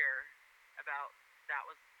pretty clear about that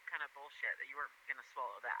was kind of bullshit, that you weren't going to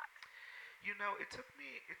swallow that. You know, it took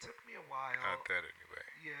me a while. Not that anyway.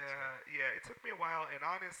 So, Yeah, yeah, it took me a while, and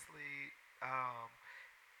honestly, um,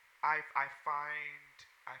 I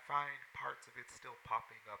find parts of it still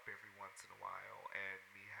popping up every once in a while, and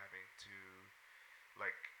me having to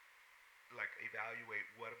like evaluate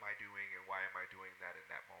what am I doing and why am I doing that in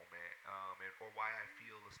that moment, and or why I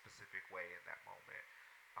feel a specific way in that moment.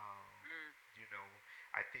 Um, Mm, you know,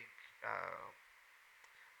 I think um,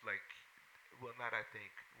 like well, not I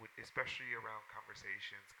think, especially around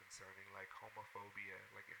conversations concerning like homophobia,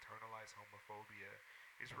 like internalized homophobia,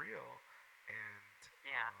 is real, and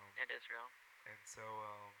yeah, it is real.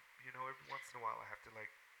 every once in a while I have to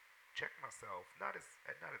like check myself, not as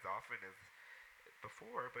often as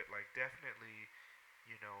before, but like definitely,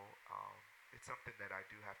 you know, um, it's something that I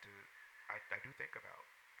do have to, I do think about.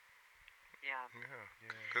 Yeah, yeah,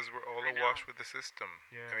 Yeah, because we're all I know. awash with the system.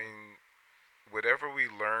 I yeah, mean, whatever we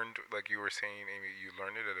learned, like you were saying, Amy, you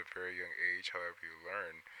learned it at a very young age, however you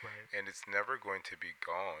learn, right. and it's never going to be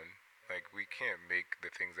gone. Like, we can't make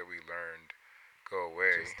the things that we learned go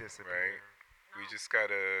away, Just right? disappear. We No. just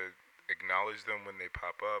gotta acknowledge them when they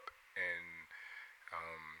pop up and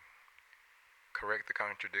um, correct the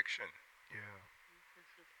contradiction. Yeah.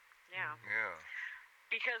 Yeah, Yeah,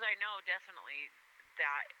 because I know definitely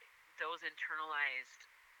that those internalized,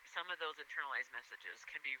 some of those internalized messages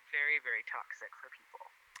can be very, very toxic for people,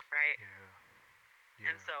 right? Yeah.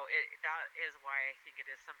 And Yeah. so that is why I think it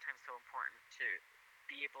is sometimes so important to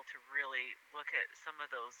be able to really look at some of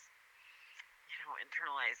those,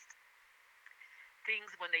 internalized things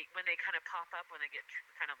when they kind of pop up, when they get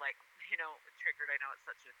kind of like, triggered. I know it's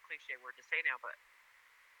such a cliche word to say now, but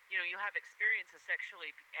you have experiences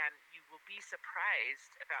sexually, and you will be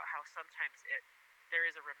surprised about how sometimes there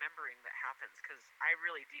is a remembering that happens, because I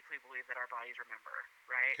really deeply believe that our bodies remember,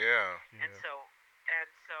 right? yeah, And Yeah.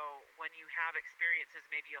 so when you have experiences,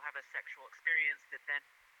 maybe you'll have a sexual experience that then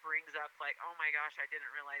brings up, like, oh my gosh, I didn't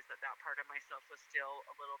realize that that part of myself was still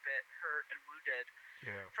a little bit hurt and wounded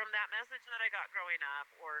Yeah. from that message that I got growing up.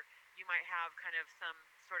 Or you might have kind of some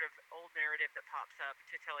sort of old narrative that pops up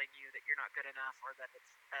to telling you that you're not good enough, or that it's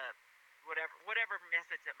whatever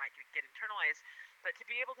message that might get internalized. But to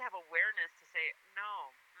be able to have awareness to say, no,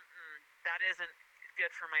 that isn't good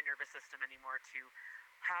for my nervous system anymore, to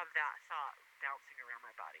have that thought bouncing around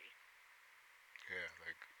my body. yeah.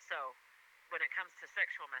 Like, So when it comes to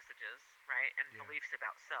sexual messages, right, and Yeah. beliefs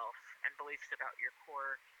about self, and beliefs about your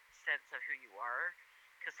core sense of who you are,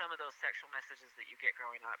 because some of those sexual messages that you get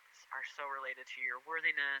growing up are so related to your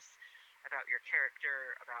worthiness, about your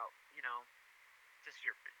character, about, just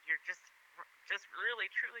your just really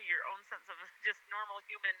truly your own sense of just normal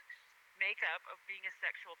human makeup of being a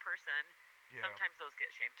sexual person. Yeah. Sometimes those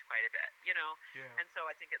get shamed quite a bit. Yeah. And so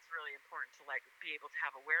I think it's really important to like be able to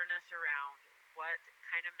have awareness around what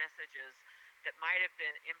kind of messages that might have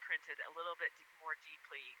been imprinted a little bit more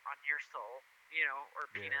deeply on your soul, or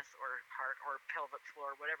Yeah. penis or heart or pelvic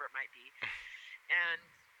floor, whatever it might be. And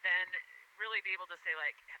then really be able to say,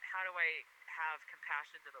 like, how do I have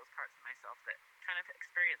compassion to those parts of myself that kind of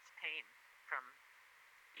experience pain from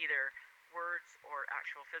either words or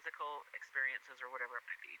actual physical experiences or whatever it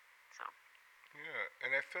might be. So, yeah,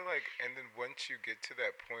 and I feel like, and then once you get to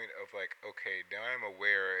that point of like, okay, now I'm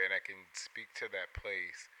aware and I can speak to that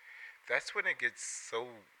place, that's when it gets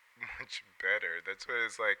so much better. That's when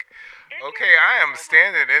it's like, it okay, gets I am so much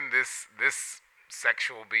standing better. in this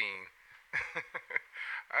sexual being.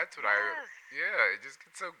 That's what I. Yes. Yeah, it just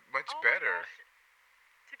gets so much Oh my better. gosh.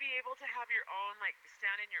 To be able to have your own, like,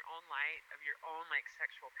 stand in your own light of your own, like,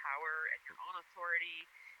 sexual power and your own authority,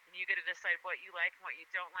 and you get to decide what you like and what you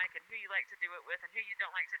don't like, and who you like to do it with and who you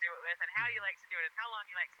don't like to do it with, and how you Yeah. like to do it and how long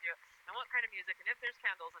you like to do it, and what kind of music, and if there's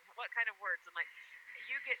candles, and what kind of words, and like,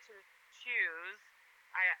 you get to choose.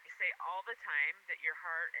 I say all the time that your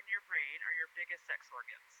heart and your brain are your biggest sex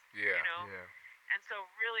organs, you Yeah. know? Yeah. And so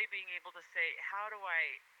really being able to say, how do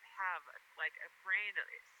I have like a brain that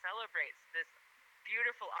celebrates this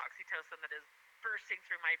beautiful oxytocin that is bursting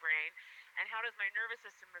through my brain, and how does my nervous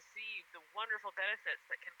system receive the wonderful benefits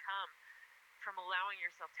that can come from allowing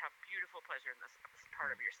yourself to have beautiful pleasure in this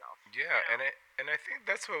part of yourself. Yeah, You know? and I think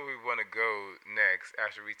that's where we want to go next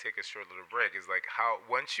after we take a short little break is like how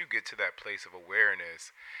once you get to that place of awareness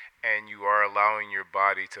and you are allowing your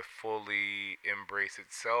body to fully embrace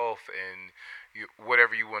itself and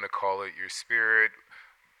whatever you want to call it, your spirit,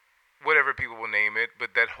 whatever people will name it,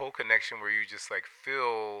 but that whole connection where you just like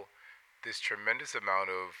feel this tremendous amount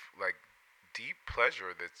of like deep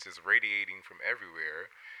pleasure that's just radiating from everywhere,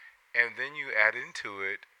 and then you add into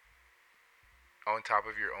it on top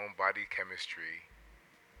of your own body chemistry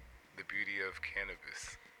the beauty of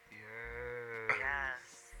cannabis. Yes.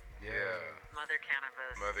 Yes. Yeah. Mother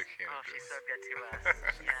Cannabis. Mother Oh, she's cannabis. so good to us.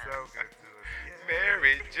 She's Yes. so good to us. Yes.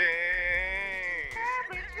 Mary Jane.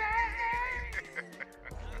 Mary Jane.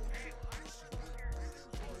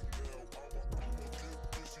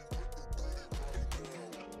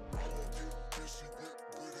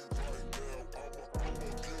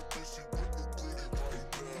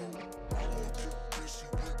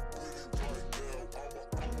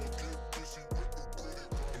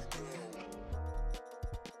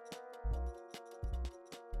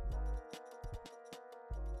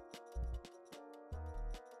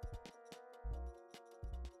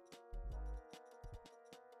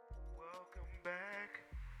 Welcome back.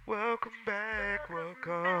 Welcome back.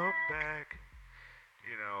 Welcome back.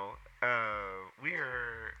 You know, we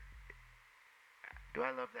are. Do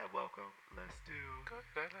I love that welcome? Let's do. Good,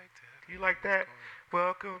 I like that. You like that?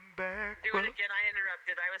 Welcome back. Do it again. I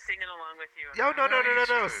interrupted. I was singing along with you. Yo, no, no, No, no, you no,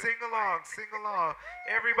 no. should. Sing along, sing along.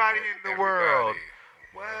 Everybody in the world.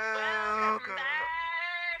 Welcome Welcome.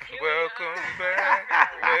 back. Here we Welcome are. back.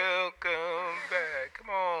 Welcome back.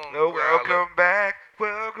 Come on. Oh, Growler. welcome back.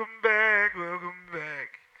 Welcome back. Welcome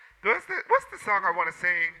back. What's the song I want to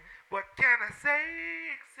sing? What can I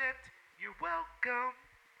say except you're welcome?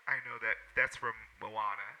 I know that's from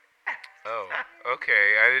Moana. Oh,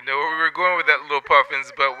 okay. I didn't know where we were going with that, little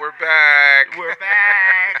puffins, but we're back. We're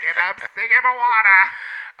back, and I'm singing Moana.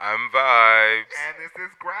 I'm Vibes. And this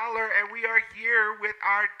is Growler, and we are here with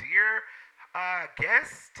our dear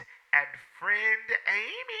guest and friend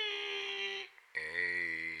Amy.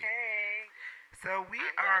 Hey. Hey. So we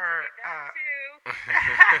I'm glad are to be back too.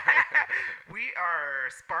 we are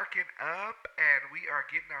sparking up and we are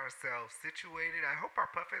getting ourselves situated. I hope our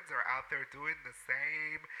puffins are out there doing the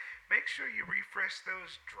same. Make sure you refresh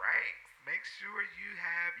those drinks. Make sure you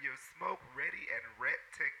have your smoke ready and ready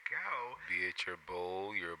to go. Be it your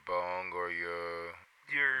bowl, your bong, or your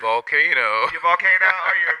Your volcano. your volcano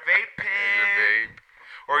or your vape pen. Your vape.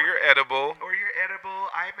 Or your edible. Or your edible.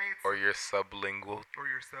 I made some, Or your sublingual or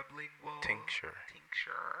your sublingual tincture.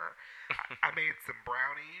 I made some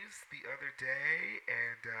brownies the other day,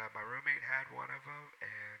 and my roommate had one of them,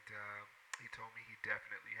 and he told me he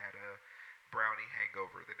definitely had a brownie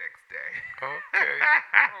hangover the next day. Okay.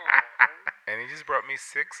 And he just brought me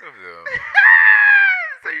 6 of them.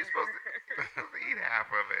 So you're supposed to eat half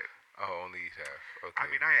of it. Oh, only eat half. Okay. I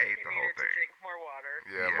mean, I ate You the whole needed to thing. drink more water.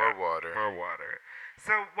 Yeah, more water. More water.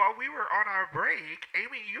 So while we were on our break,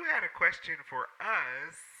 Amy, you had a question for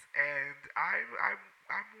us, and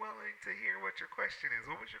I'm willing to hear what your question is.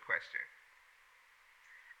 What was your question?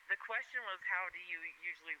 The question was, how do you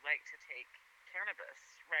usually like to take cannabis,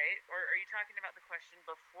 right? Or are you talking about the question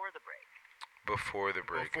before the break? Before the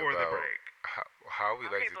break. Before the about break. How we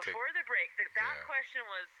like Okay, to take. before the break, that Yeah. question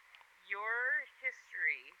was your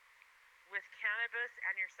history with cannabis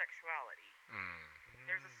and your sexuality.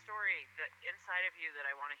 There's a story that inside of you that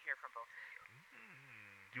I want to hear from both of you.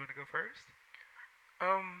 Do you want to go first?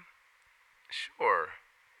 Sure.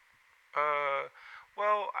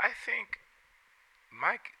 Well, I think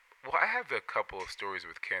I have a couple of stories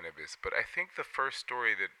with cannabis, but I think the first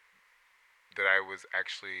story that I was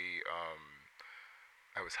actually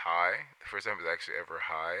I was high. The first time I was actually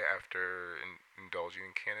ever high after indulging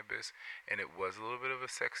in cannabis, and it was a little bit of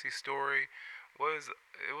a sexy story.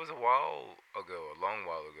 It was a while ago, a long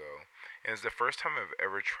while ago, and it's the first time I've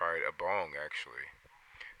ever tried a bong actually.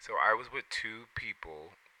 So I was with 2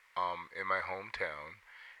 people in my hometown,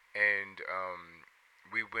 and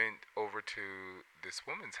we went over to this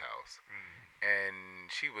woman's house, and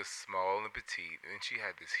she was small and petite, and she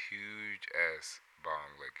had this huge ass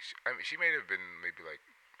bong. Like, I mean, she may have been maybe like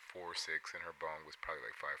 4'6", and her bong was probably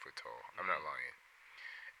like 5 foot tall. I'm not lying.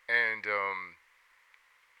 And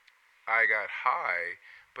I got high,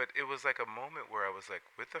 but it was like a moment where I was like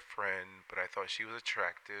with a friend, but I thought she was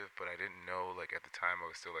attractive, but I didn't know. Like at the time, I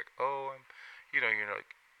was still like, oh, you know,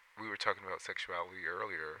 like we were talking about sexuality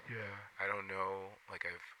earlier. Yeah. I don't know. Like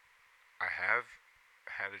I have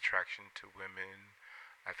had attraction to women.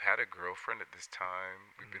 I've had a girlfriend at this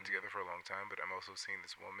time. We've been together for a long time, but I'm also seeing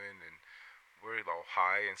this woman, and we're all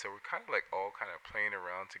high, and so we're kind of like all kind of playing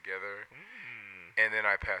around together, Mm. and then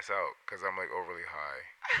I pass out because I'm like overly high,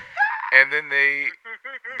 and then they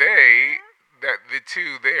that the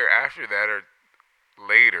two there after that are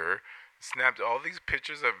later snapped all these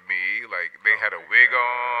pictures of me, like they Oh had a my wig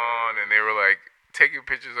on, and they were like taking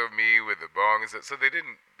pictures of me with the bong and stuff. So they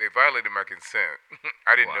violated my consent.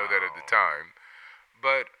 I didn't know that at the Wow. time,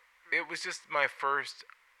 but it was just my first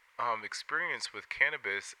experience with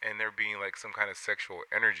cannabis, and there being like some kind of sexual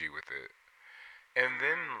energy with it. And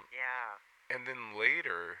then Yeah. and then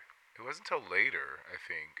later, it wasn't until later, I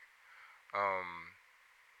think, um,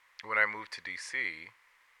 when I moved to DC,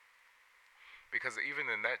 because even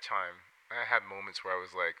in that time, I had moments where I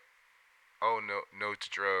was like, "Oh no, no to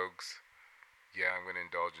drugs. Yeah, I'm gonna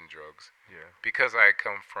indulge in drugs," Yeah. because I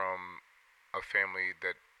come from a family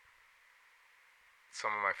that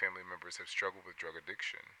some of my family members have struggled with drug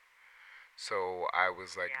addiction. So I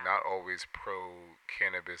was like Yeah. not always pro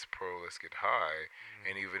cannabis, pro let's get high,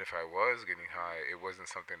 and Mm. even if I was getting high, it wasn't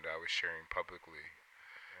something that I was sharing publicly.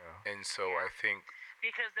 Yeah. And so I Yeah. think,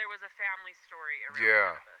 Because there was a family story around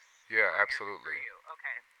yeah, cannabis yeah, for absolutely. you.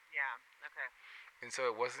 Okay. Yeah. Okay. And so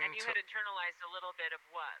it wasn't And you until, had internalized a little bit of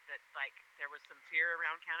what? That, like, there was some fear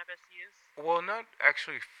around cannabis use? well, not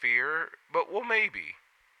actually fear, but well, maybe,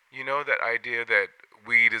 that idea that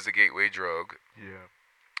weed is a gateway drug, Yeah.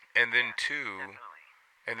 and then Yes, two,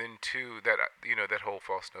 definitely. that that whole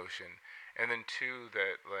false notion, and then two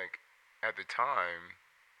that like at the time,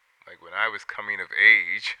 like when I was coming of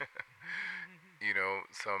age,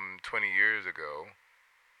 some 20 years ago,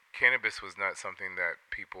 cannabis was not something that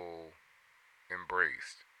people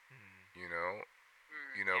embraced. Mm. You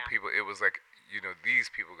know, Yeah. people. It was like these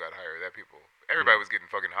people got higher. That people, everybody Yeah. was getting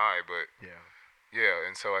fucking high, but Yeah. yeah.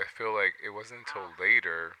 And so I feel like it wasn't until Oh.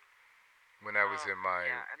 later when I was Oh. in my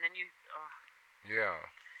Yeah. And then you. Oh. yeah.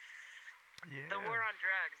 The Yeah. war on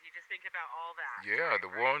drugs. You just think about all that. Yeah, Time, the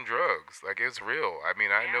war right? on drugs, like it's real. I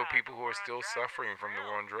mean, I know Yeah. people The who are war on still drugs is suffering from the war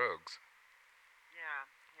real. on drugs. Yeah.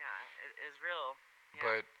 Yeah. It is real. Yeah.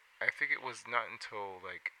 But I think it was not until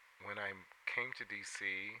like when I came to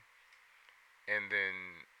DC and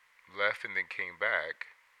then left and then came back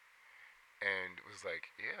and was like,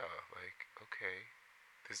 yeah, like okay,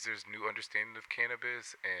 there's new understanding of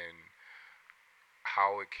cannabis and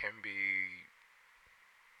how it can be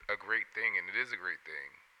a great thing, and it is a great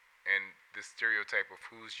thing. And the stereotype of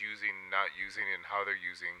who's using, not using, and how they're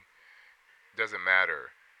using doesn't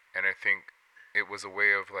matter. And I think it was a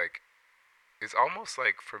way of like, it's almost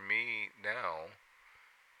like for me now,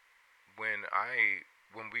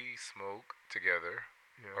 when we smoke together,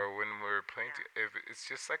 Yeah. or when we're playing, Yeah. if it's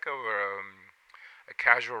just like a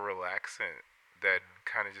casual relaxant that Yeah.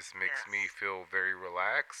 kind of just makes me Yes. feel very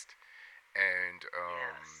relaxed, and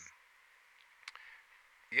Yes.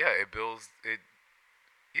 yeah, it builds it.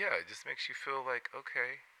 Yeah, it just makes you feel like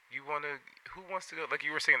okay, you wanna. Who wants to go? Like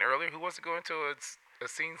you were saying earlier, who wants to go into a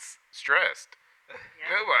scene stressed? Yeah.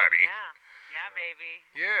 Nobody. Yeah. Yeah, baby.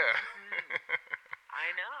 Yeah.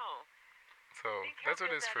 I know. So Think how that's what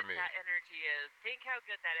good it is for me. that energy is. Think how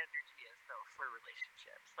good that energy is though for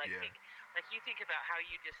relationships. Like Yeah. think like you think about how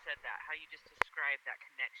you just said that, how you just described that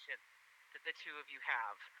connection that the two of you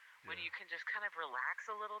have when Yeah. you can just kind of relax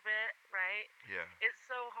a little bit, right? Yeah. It's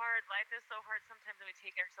so hard. Life is so hard sometimes and we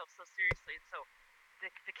take ourselves so seriously. And so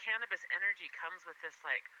the cannabis energy comes with this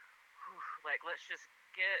like whew, like let's just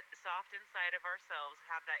get soft inside of ourselves,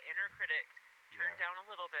 have that inner critic turn Yeah. down a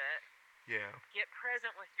little bit, Yeah. get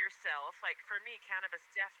present with yourself. Like for me, cannabis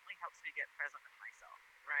definitely helps me get present with myself,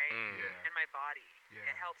 right? Yeah. And my body. Yeah.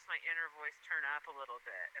 It helps my inner voice turn up a little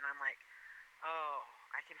bit. And I'm like, oh,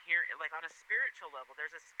 I can hear it. Like on a spiritual level,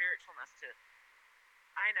 there's a spiritualness to.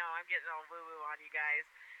 I know I'm getting all woo woo on you guys.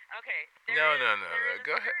 Okay, No, no, no, there no. is a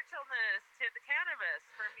Go ahead. spiritualness to the cannabis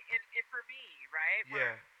for me, for me, right?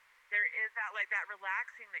 Where Yeah. there is that like that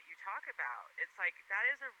relaxing that you talk about. It's like that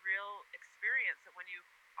is a real experience that when you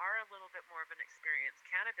are a little bit more of an experienced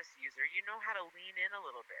cannabis user, you know how to lean in a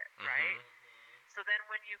little bit, right? Mhm. So then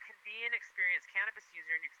when you can be an experienced cannabis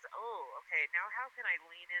user and you can say, oh, okay, now how can I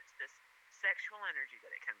lean into this sexual energy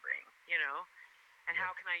that it can bring, you know? And Yeah.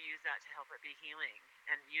 how can I use that to help it be healing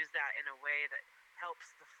and use that in a way that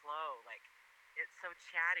helps the flow? Like it's so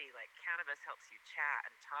chatty, like cannabis helps you chat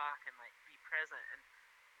and talk and like be present. And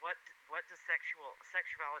what does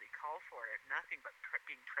sexuality call for? Nothing but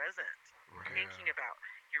being present, Right. thinking about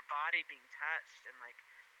your body being touched and like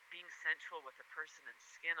being sensual with a person and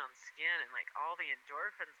skin and like all the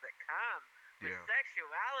endorphins that come with Yeah.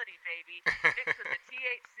 sexuality, baby, mixed with the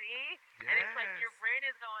THC, and it's like your Yes. brain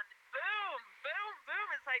is going boom, boom, boom.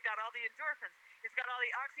 It's like got all the endorphins, it's got all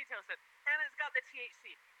the oxytocin, and it's got the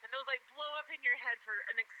THC, and and those like blow up in your head for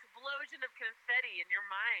an explosion of confetti in your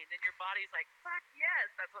mind, and your body's like, fuck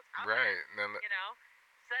yes, that's what's happening. Right. Now, You know,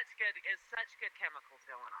 such good chemicals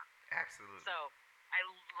going on. Absolutely. So I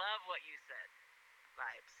love what you said.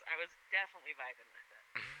 Vibes. I was definitely vibing with it.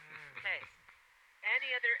 Okay.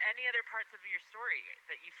 Any other parts of your story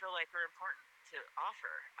that you feel like are important to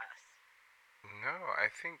offer us? no, I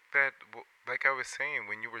think that, like I was saying,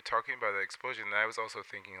 when you were talking about the explosion, I was also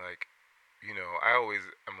thinking, like, I always,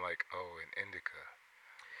 I'm like, oh, an indica.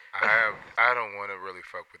 I don't want to really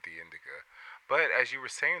fuck with the indica. But as you were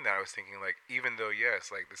saying that, I was thinking, like, even though, yes,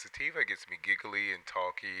 like, the sativa gets me giggly and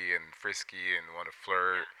talky and frisky and want to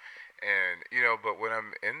flirt. Yeah. And, but when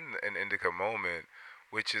I'm in an indica moment,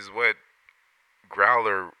 which is what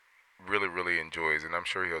Growler really, really enjoys, and I'm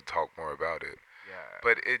sure he'll talk more about it. Yeah.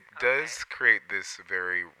 But it Okay. does create this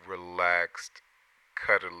very relaxed,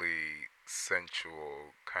 cuddly,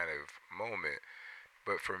 sensual kind of moment.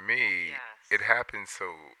 But for me, Yes. it happens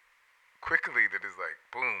so quickly that it's like,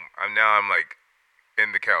 boom, I'm like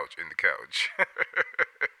in the couch, in the couch.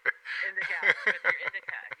 In the couch with your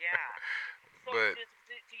indica. Yeah. So But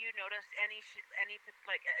do you notice any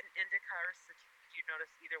like an indica or do you notice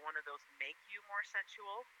either one of those make you more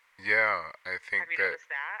sensual? yeah, I think Have you that noticed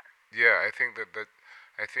that? yeah, I think that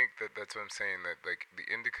that's what I'm saying, that like the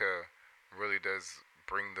indica really does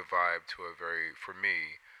bring the vibe to a very, for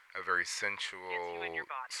me, a very Gets you in your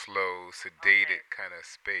sensual, body. slow, Okay. sedated kind of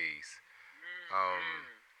space. Mm.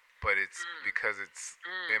 But it's Mm. because it's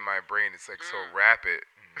Mm. in my brain, it's like so Mm. rapid.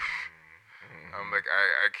 I'm Mm-hmm. like,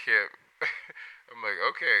 I can't. I'm like,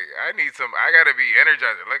 okay, I gotta be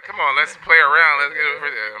energized. Like, come on, let's play around. Let's get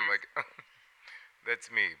over there. I'm like,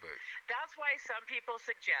 that's me, but That's why some people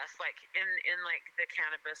suggest, like in like the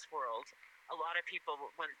cannabis world, a lot of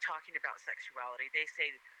people when talking about sexuality, they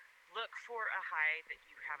say look for a high that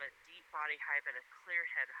you have a deep body high but a clear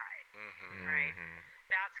head high, right? Mm-hmm.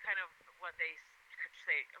 That's kind of what they could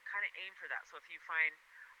say. Kind of aim for that. So if you find,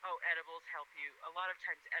 oh, edibles help you. A lot of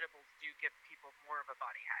times edibles do give people more of a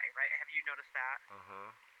body high, right? Have you noticed that?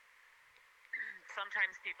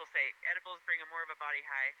 Sometimes people say edibles bring a more of a body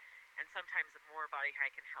high, and sometimes a more body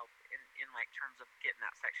high can help in like terms of getting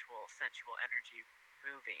that sexual sensual energy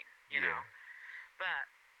moving, you Yeah. know. But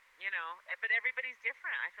but everybody's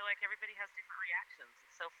different. I feel like everybody has different reactions.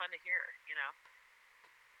 It's so fun to hear, you know.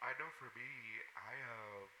 I know for me,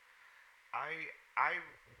 I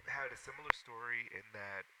had a similar story in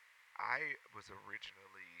that I was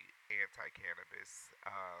originally anti-cannabis,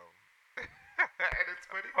 and it's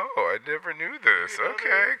funny. oh, I never knew You this. didn't know this?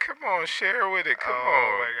 Okay, come on, share with it. Come Oh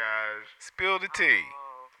on, my gosh! spill the tea.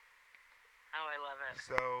 Oh, oh, I love it.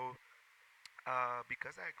 So,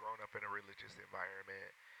 because I had grown up in a religious environment,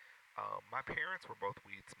 my parents were both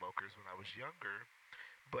weed smokers when I was younger,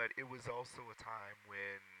 but it was also a time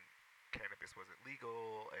when cannabis wasn't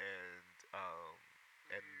legal,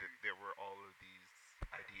 and there were all of these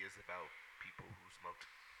ideas about people who smoked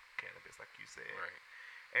cannabis, like you said, Right.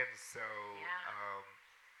 and so Yeah. um,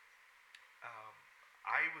 um,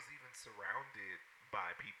 I was even surrounded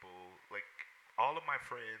by people like all of my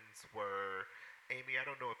friends were. Amy, I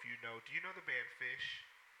don't know if you know. Do you know the band Fish?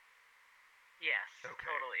 Yes, Okay.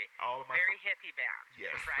 totally. All of my Very hippie band.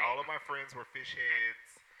 yes, Right. all of my friends were fish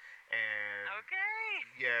heads, and Okay.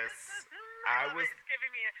 yes, I I love was. it. It's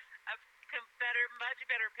giving me a much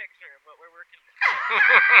better picture of what we're working with.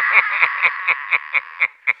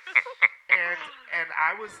 And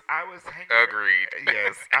I was hanging. Agreed.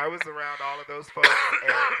 Yes, I was around all of those folks,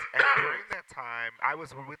 and during that time, I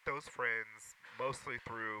was with those friends mostly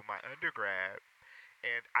through my undergrad,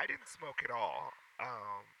 and I didn't smoke at all.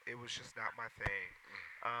 It was just not my thing.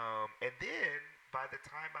 And then by the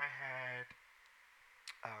time I had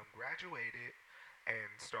graduated and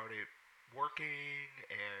started working,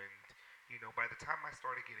 and by the time I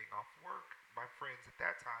started getting off work, my friends at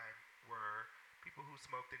that time were people who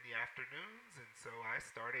smoked in the afternoons, and so I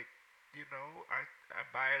started. I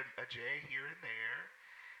buy a J here and there,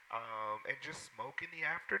 and just smoke in the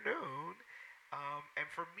afternoon. And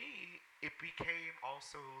for me, it became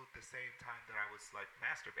also the same time that I was like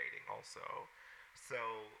masturbating, also. So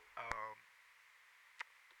um,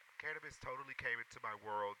 cannabis totally came into my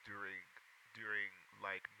world during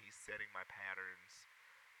like me setting my patterns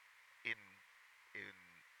in in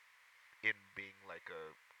in being like a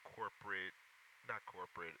corporate, not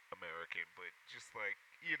corporate American, but just like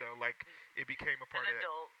like it became a An part of that.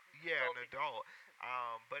 adult. Yeah, an Adulting. adult.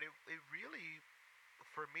 But it really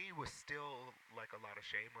for me was still like a lot of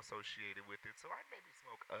shame associated with it. So I'd maybe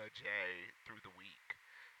smoke a J through the week,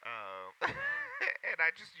 and I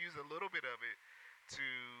just use a little bit of it to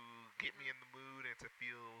get me in the mood and to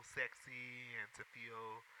feel sexy and to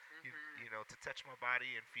feel you know, to touch my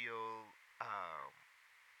body and feel um,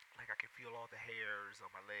 like I can feel all the hairs on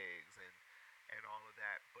my legs and all of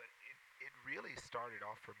that. But it really started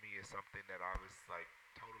off for me as something that I was like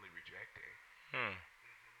totally rejecting. Hmm.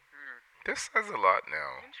 Mm. This says a lot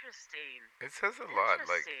now. Interesting. It says a lot.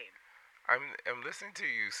 Like Interesting. I'm listening to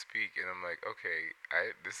you speak, and I'm like, okay,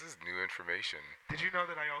 this is new information. Did you know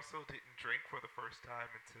that I also didn't drink for the first time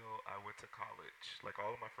until I went to college? Like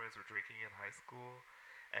all of my friends were drinking in high school,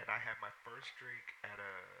 and I had my first drink at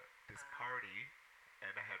this party,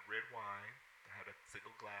 and I had red wine. I had a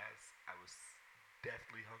single glass. I was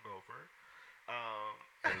deathly hungover. Um,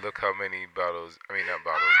 And look how many bottles. I mean, not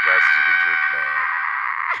bottles, glasses you can drink now.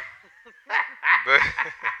 But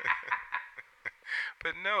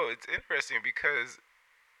but no, it's interesting because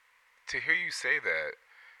to hear you say that,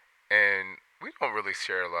 and we don't really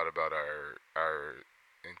share a lot about our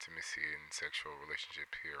intimacy and sexual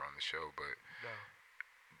relationship here on the show, no.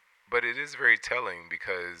 but it is very telling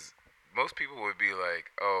because most people would be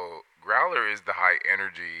like, "Oh, Growler is the high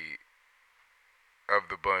energy of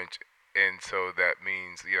the bunch," and so that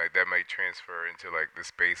means like that might transfer into like the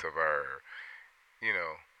space of our, you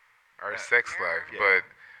know, our sex Yeah. life, Yeah. but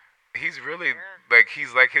he's really like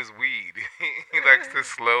he's like his weed. He likes the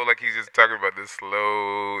slow, like he's just talking about this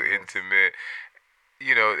slow, Yes. intimate.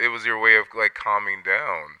 You know, it was your way of like calming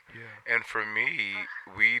down. Yeah. And for me,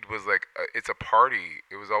 weed was like it's a party.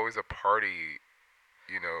 It was always a party,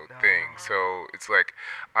 thing. No. So it's like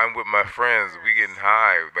I'm with my friends. We getting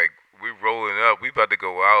high. Like we rolling up. We about to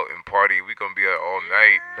go out and party. We gonna be out all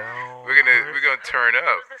night. No. We're gonna turn It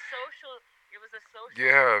up. was a social. It was a social.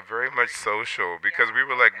 Yeah, very much social because we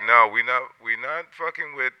were like, no, we not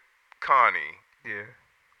fucking with Connie, Yeah.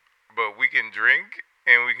 but we can drink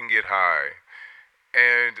and we can get high,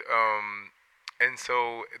 and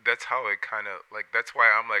so that's how it kind of like that's why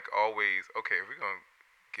I'm like always okay. If we're gonna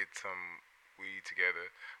get some weed together,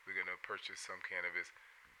 we're gonna purchase some cannabis.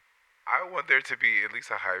 I want there to be at least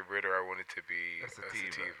a hybrid, or I want it to be A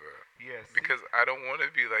sativa. Yes. because I don't want to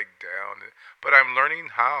be like down. But I'm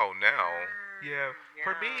learning how now Yeah,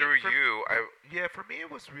 for me, through for, you. yeah, for me, it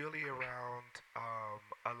was really around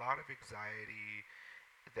a lot of anxiety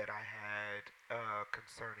that I had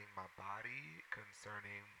concerning my body,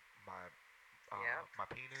 concerning my Yep. my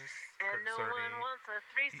penis, And no one concerning wants a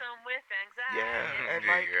threesome with anxiety. yeah, and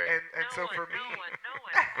Yeah, like you're right. and No so one, for me, no one.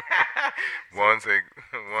 so- Once a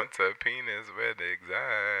penis with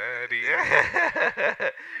anxiety.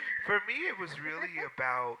 for me, it was really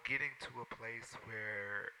about getting to a place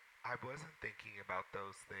where I wasn't thinking about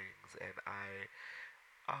those things, and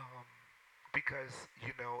um, because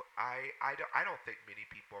I don't think many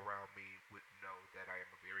people around me would know that I am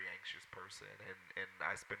a very anxious person, and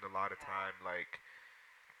I spend a lot of time like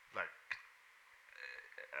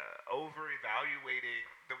over evaluating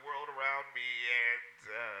the world around me,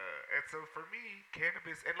 and so for me,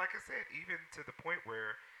 cannabis, and like I said, even to the point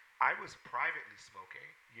where I was privately smoking,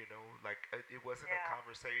 like it wasn't a Yeah.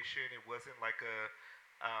 conversation, it wasn't like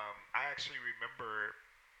I actually remember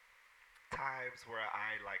times where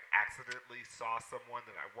I like accidentally saw someone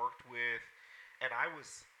that I worked with, and I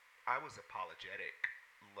was apologetic,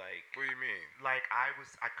 like What do you mean? I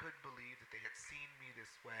couldn't believe that they had seen me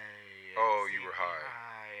this way. And Oh, you seen were me high.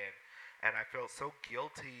 high, and I felt so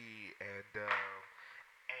guilty, and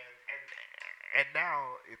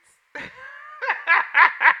now it's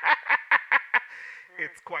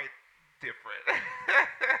it's quite different.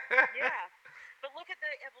 Yeah. But look at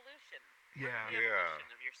the evolution. Yeah. The evolution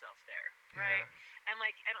of yourself there, right? Yeah.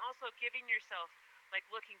 And also giving yourself like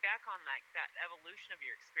looking back on that evolution of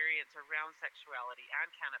your experience around sexuality and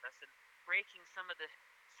cannabis and breaking some of the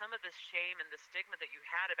shame and the stigma that you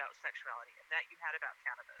had about sexuality and that you had about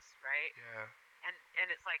cannabis, right? Yeah. And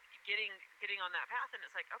it's like getting on that path, and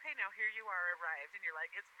it's like, okay, now here you are arrived, and you're like,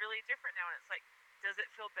 it's really different now, and it's like, does it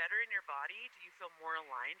feel better in your body? Do you feel more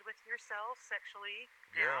aligned with yourself sexually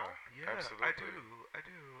now? Yeah, Absolutely. I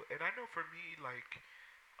do, and I know for me, like,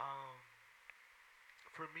 um,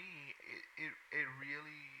 it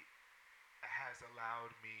really has allowed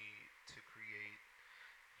me to create,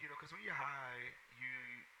 because when you're high,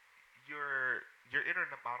 your inner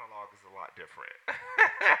monologue is a lot different.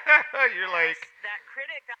 You're Yes, like, that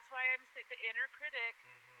critic. That's why the inner critic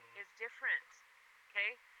is different.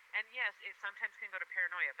 Okay, and yes, it sometimes can go to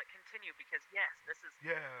paranoia, but continue because yes, this is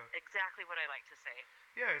yeah, exactly what I like to say.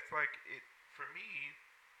 yeah. It's like it for me.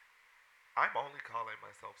 I'm only calling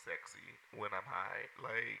myself sexy when I'm high.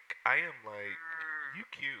 Like I am like you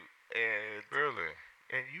cute Really?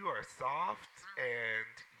 and you are soft and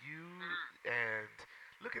you and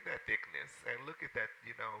look at that thickness and look at that,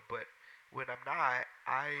 but when I'm not,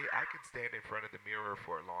 I can stand in front of the mirror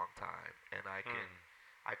for a long time, and I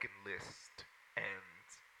can list, and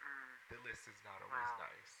Mm, the list is not always wow.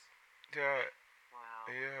 nice. Yeah, Wow.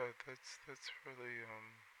 yeah, that's really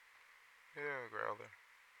yeah, Growler.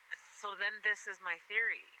 So then this is my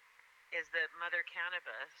theory, is that Mother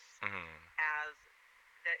Cannabis, Mm. as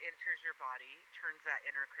that enters your body, turns that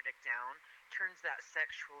inner critic down, turns that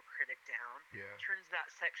sexual critic down, Yeah, turns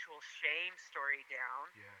that sexual shame story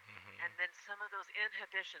down, yeah, and Mhm. then some of those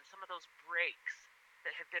inhibitions, some of those breaks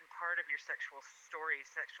that have been part of your sexual story,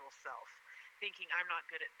 sexual self, thinking I'm not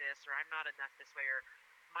good at this, or I'm not enough this way, or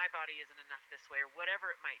my body isn't enough this way, or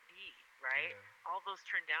whatever it might be, right? yeah, All those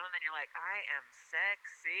turn down, and then you're like, I am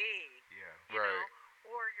sexy, yeah, you Right. know?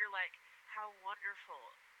 Or you're like, how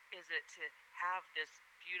wonderful is it to have this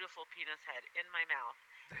beautiful penis head in my mouth?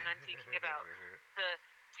 And I'm thinking about the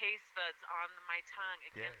taste buds on my tongue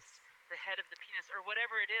against yes, the head of the penis, or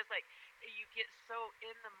whatever it is. Like, you get so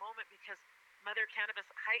in the moment because Mother Cannabis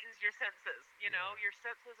heightens your senses. yeah, Your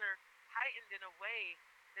senses are heightened in a way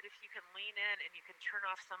that if you can lean in and you can turn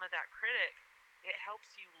off some of that critic, it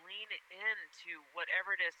helps you lean into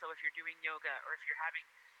whatever it is. So if you're doing yoga, or if you're having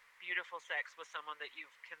beautiful sex with someone that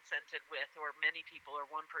you've consented with, or many people, or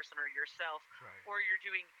one person, or yourself, right, or you're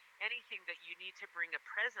doing anything that you need to bring a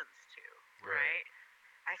presence to, Right. right?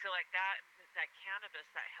 I feel like that cannabis,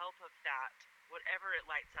 that help of that, whatever it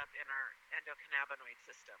lights up in our endocannabinoid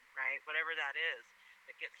system, right? Whatever that is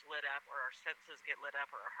that gets lit up, or our senses get lit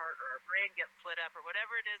up, or our heart or our brain gets lit up, or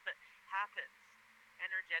whatever it is that happens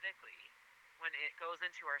energetically when it goes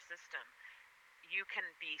into our system, you can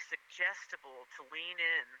be suggestible to lean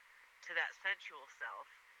in to that sensual self.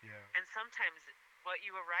 yeah, And sometimes what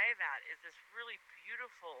you arrive at is this really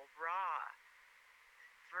beautiful, raw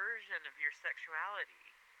version of your sexuality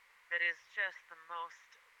that is just the most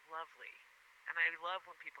lovely. And I love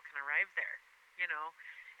when people can arrive there, you know?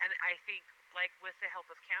 And I think, like, with the help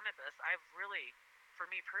of cannabis, I've really, for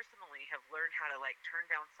me personally, have learned how to, like, turn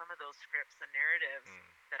down some of those scripts and narratives Mm.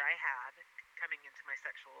 that I had coming into my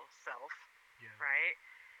sexual self, yeah, right?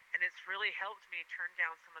 And it's really helped me turn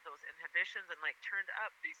down some of those inhibitions, and, like, turned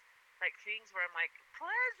up these, like, things where I'm like,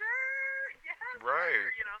 pleasure, yes, pleasure,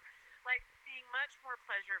 Right. like being much more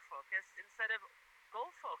pleasure focused instead of goal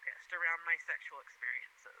focused around my sexual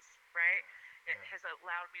experiences, right? It yeah, has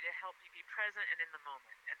allowed me to help me be present and in the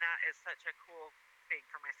moment, and that is such a cool thing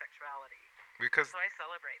for my sexuality. And Because so I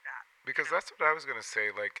celebrate that, because that's what I was gonna say.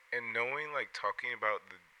 Like, and knowing, like, talking about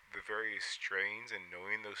the various strains and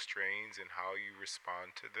knowing those strains and how you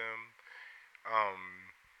respond to them.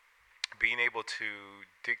 Um, being able to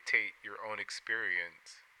dictate your own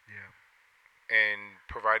experience yeah, and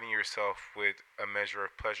providing yourself with a measure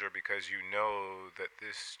of pleasure because you know that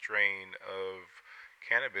this strain of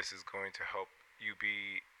cannabis is going to help you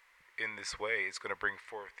be in this way. It's going to bring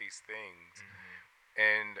forth these things. mm-hmm.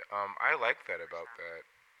 And I like that about 100%. that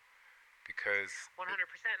because, 100%.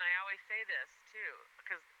 And I always say this too,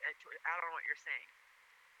 because I don't know what you're saying.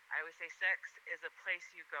 I always say sex is a place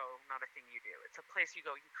you go, not a thing you do. It's a place you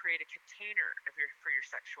go. You create a container for your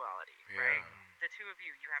sexuality, right? yeah, The two of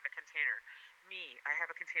you, you have a container. Me, I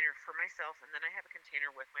have a container for myself, and then I have a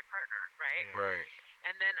container with my partner, right? Yeah, right,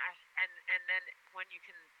 And then and then when you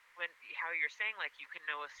can, when how you're saying, like, you can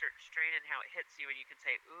know a certain strain and how it hits you, and you can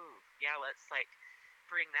say, ooh, yeah, let's, like,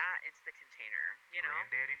 bring that into the container.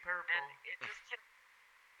 Granddaddy And Purple, it just can.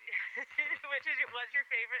 What's your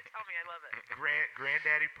favorite? Tell me, I love it.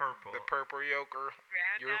 Granddaddy Purple, the purple yoker,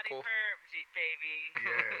 Granddaddy yokel. Perp, baby.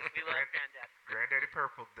 yes, We love Granddaddy. Granddaddy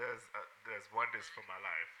Purple does wonders for my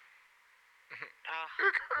life. Oh,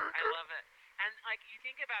 I love it. And, like, you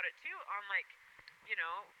think about it too on, like, you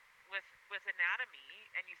know, with anatomy,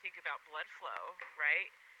 and you think about blood flow, right?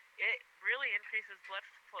 It really increases blood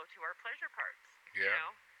flow to our pleasure parts, you Yeah.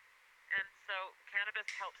 know? And so cannabis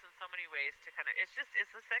helps in so many ways to kind of, it's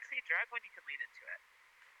a sexy drug when you can lean into it.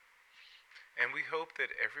 And we hope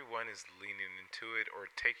that everyone is leaning into it or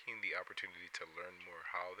taking the opportunity to learn more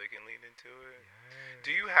how they can lean into it. Yes.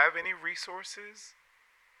 Do you have any resources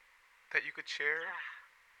that you could share?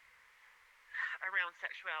 Around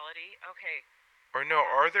sexuality. Okay. Or no,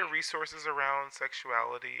 are there resources around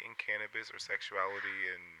sexuality in cannabis or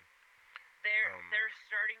sexuality in They're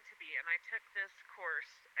starting to be, and I took this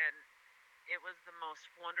course, and it was the most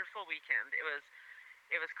wonderful weekend. It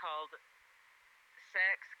was called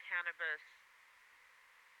Sex, Cannabis,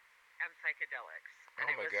 and Psychedelics, and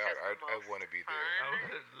Oh it my was god, just the I most want to be there. fun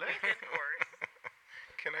weekend course.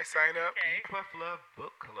 Can I sign up? Okay. Puff Love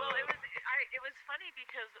Book Club. Well, it was funny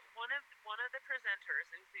because one of the presenters,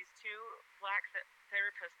 it was these two black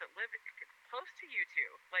therapists that live close to you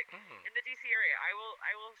two, like Mm. in the DC area. I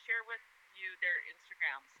will share with you their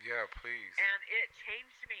Instagrams. Yeah, please. And it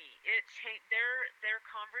changed me. It changed their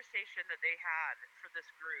conversation that they had for this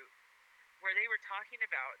group, where they were talking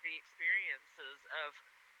about the experiences of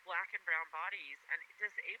black and brown bodies and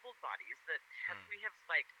disabled bodies that we have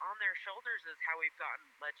like on their shoulders is how we've gotten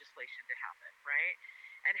legislation to happen, right?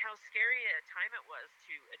 And how scary a time it was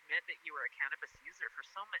to admit that you were a cannabis user for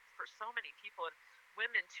so many people, and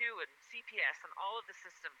women too, and CPS and all of the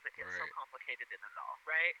systems that get so Right. complicated in it all,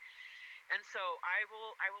 right? And so I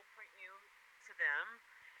will point you to them,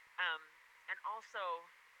 and also,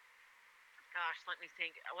 gosh, let me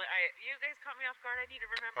think. You guys caught me off guard. I need to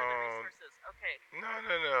remember the resources. Okay. No.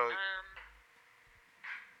 Um.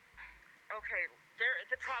 Okay.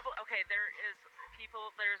 The problem. Okay. There is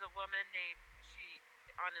people. There's a woman named she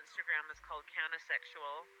on Instagram is called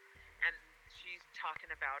Canisexual, and she's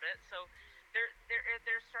talking about it. So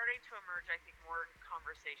they're starting to emerge. I think more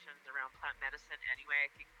conversations around plant medicine. Anyway, I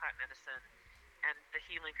think plant medicine and the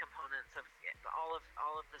healing components of all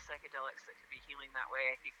of the psychedelics that could be healing that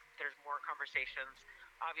way. I think there's more conversations.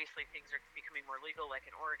 Obviously, things are becoming more legal, like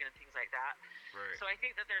in Oregon and things like that. Right. So I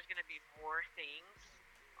think that there's going to be more things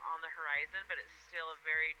on the horizon, but it's still a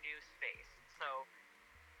very new space. So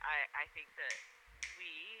I think that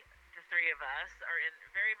we, the three of us, are in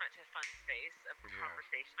very much a fun space of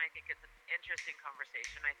conversation. I think it's an interesting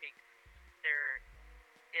conversation. I think there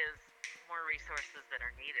is more resources that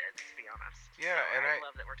are needed, to be honest. Yeah, so and I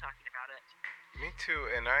love that we're talking about it. Me too,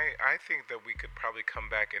 and I think that we could probably come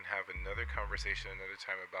back and have another conversation another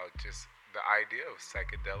time about just the idea of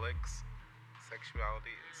psychedelics,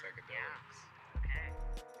 sexuality, and psychedelics. Yeah. Okay.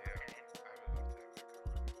 Yeah, Okay. I would love to have that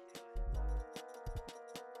conversation.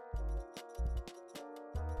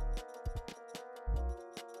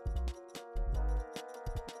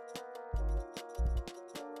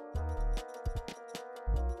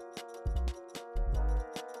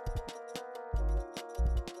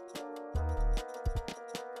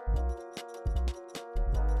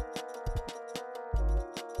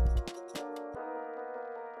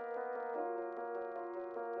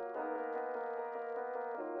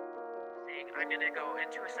 I'm going to go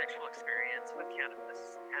into a sexual experience with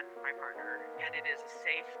cannabis and my partner, and it is a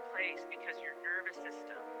safe place because your nervous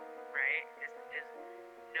system, right, is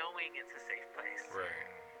knowing it's a safe place. Right.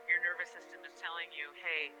 Your nervous system is telling you,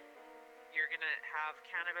 hey, you're going to have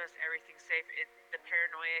cannabis, everything's safe. The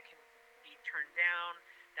paranoia can be turned down.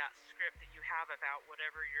 That script that you have about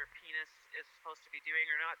whatever your penis is supposed to be doing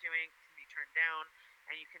or not doing can be turned down,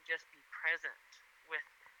 and you can just be present with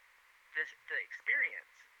the experience,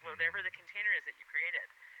 whatever the container is that you created,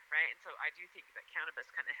 right? And so I do think that cannabis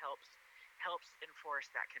kind of helps enforce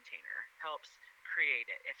that container, helps create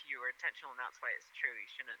it. If you were intentional, and that's why it's true. You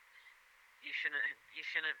shouldn't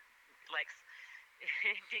like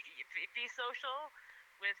be social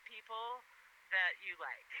with people that you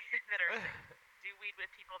like that are safe. Do weed with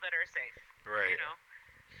people that are safe. Right. You know.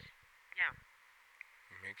 Yeah.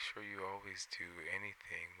 Make sure you always do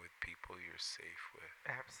anything with people you're safe with.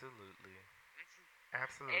 Absolutely.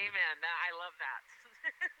 Absolutely. Amen. I love that.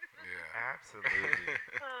 Yeah. Absolutely.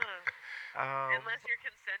 Unless you're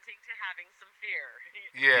consenting to having some fear.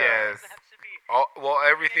 Yes. That should be. Well,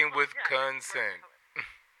 everything with consent.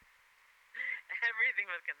 Everything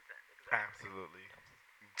with consent. Exactly. Absolutely.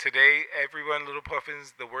 Today, everyone, Little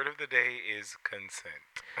Puffins, the word of the day is consent.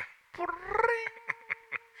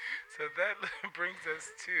 So that brings us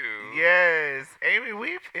to... Yes. Amy,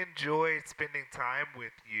 we've enjoyed spending time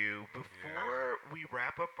with you. Before we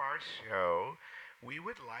wrap up our show, we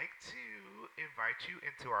would like to invite you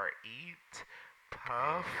into our Eat,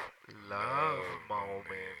 Puff, Love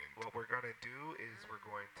moment. What we're going to do is we're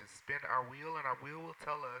going to spin our wheel, and our wheel will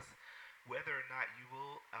tell us whether or not you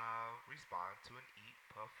will respond to an Eat,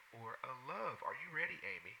 Puff, or a Love. Are you ready,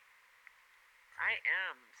 Amy? I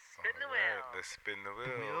am. Spin the wheel. Let's spin the wheel.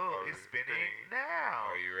 The wheel is spinning now.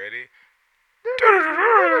 Are you ready?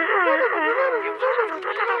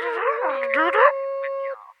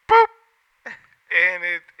 Boop. And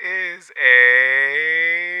it is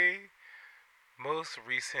a most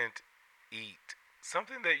recent eat.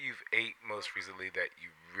 Something that you've ate most recently that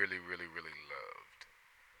you really, really, really loved.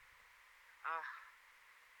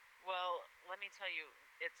 Well, let me tell you,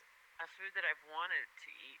 it's a food that I've wanted to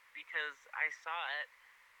eat because I saw it,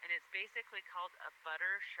 and it's basically called a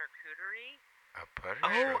butter charcuterie. A butter Oh,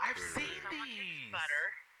 charcuterie. I've seen Someone these. gets butter.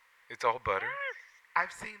 It's all butter? Yes.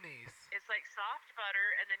 I've seen these. It's like soft butter,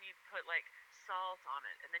 and then you put like salt on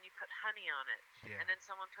it, and then you put honey on it, Yeah. and then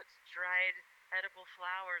someone puts dried edible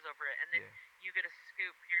flowers over it, and then you get to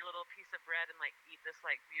scoop your little piece of bread and like eat this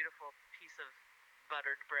like beautiful piece of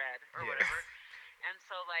buttered bread or Yes. whatever. And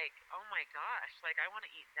so, like, oh my gosh, like, I want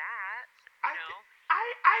to eat that, I, you know?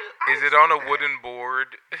 Is I've it on seen a that. wooden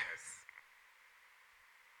board? Yes.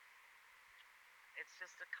 It's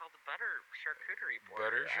just called the butter charcuterie board.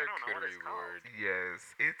 Butter I don't know what it's charcuterie called. board.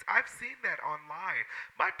 Yes, I've seen that online.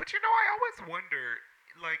 But you know, I always wonder,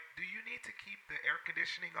 like, do you need to keep the air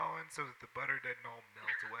conditioning on so that the butter doesn't all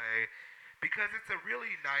melt away? Because it's a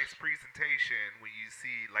really nice presentation when you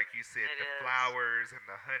see, like you said, It the is. flowers and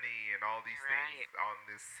the honey and all these Right. things on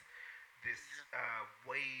this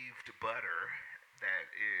waved butter that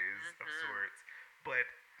is of Mhm. sorts. But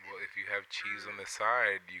Well, if you have cheese on the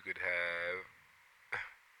side, you could have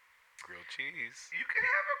grilled cheese. you could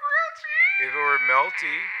have a grilled cheese If it were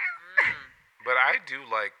melty. Mm. But I do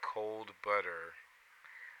like cold butter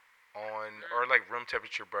on, or like room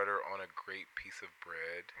temperature butter on a great piece of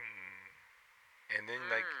bread. And then,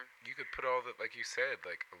 like, you could put all the, like you said,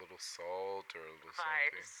 like a little salt or a little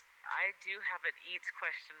something. Vibes. I do have an eats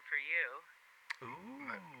question for you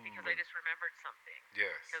Ooh. because I just remembered something.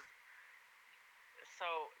 Yes.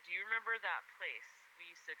 So, do you remember that place we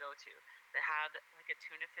used to go to that had like a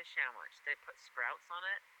tuna fish sandwich? They put sprouts on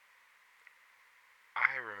it.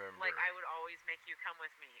 I remember. Like, I would always make you come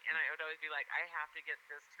with me, and I would always be like, I have to get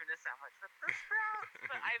this tuna sandwich with the sprouts,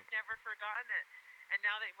 but I've never forgotten it. And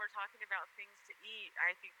now that we're talking about things to eat,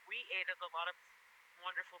 I think we ate at a lot of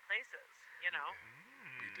wonderful places, you know?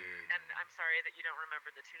 We did. And I'm sorry that you don't remember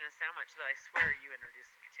the tuna sandwich that I swear you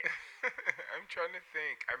introduced me to. I'm trying to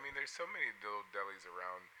think. I mean, there's so many little delis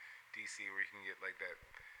around DC where you can get like that.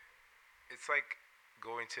 It's like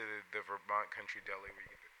going to the Vermont Country Deli where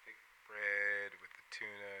you get the thick bread with the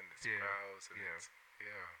tuna and the sprouts. And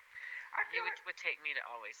You would take me to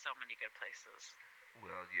always so many good places.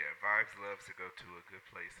 Well, yeah, Vibes loves to go to a good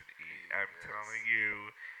place and eat. I'm Yes. telling you,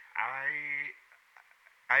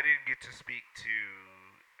 I didn't get to speak to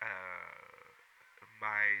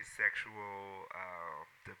my sexual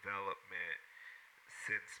development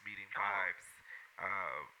since meeting Vibes,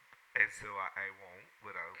 and so I won't.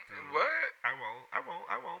 What I'll do? What? I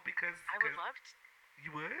won't because I would love to. You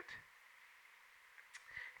would?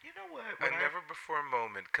 You know what? A never before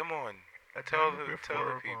moment. Come on. Tell the people.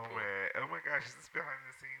 Moment. Oh my gosh, is this behind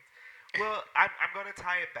the scenes? Well, I'm going to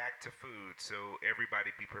tie it back to food, so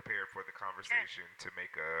everybody be prepared for the conversation to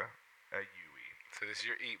make a Yui. So this is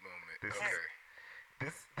your eat moment. This okay.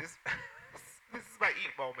 This this is my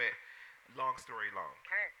eat moment. Long story long.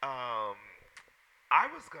 Okay. I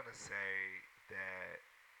was gonna say that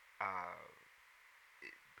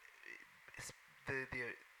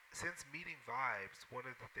the since meeting Vibes, one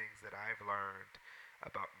of the things that I've learned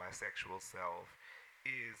about my sexual self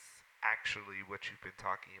is actually what you've been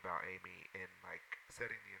talking about, Amy, and like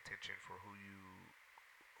setting the intention for who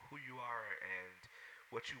you are and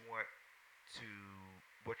what you want to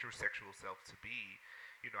what your sexual self to be.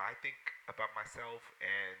 You know, I think about myself,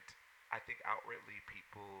 and I think outwardly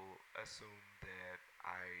people assume that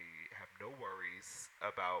I have no worries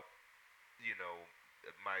about, you know,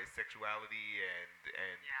 my sexuality,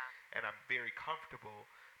 and I'm very comfortable.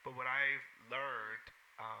 But what I've learned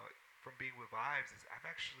from being with Vibes is I've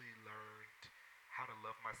actually learned how to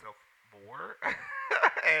love myself more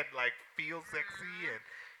and like feel sexy, and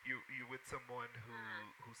you with someone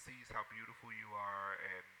who sees how beautiful you are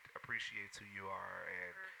and appreciates who you are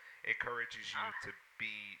and encourages you to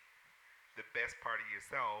be the best part of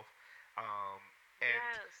yourself. And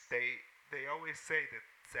they always say that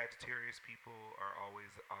Sagittarius people are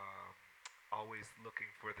always looking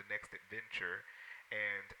for the next adventure,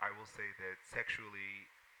 and I will say that sexually,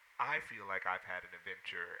 I feel like I've had an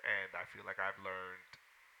adventure, and I feel like I've learned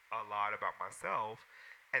a lot about myself.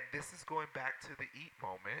 And this is going back to the eat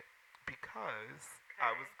moment because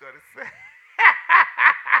I was gonna say,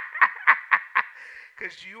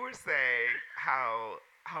 because you were saying how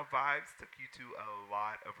Vibes took you to a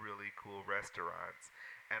lot of really cool restaurants,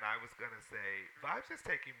 and I was gonna say Vibes is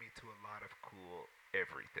taking me to a lot of cool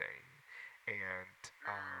everything, and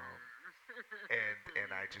and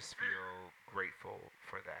I just feel grateful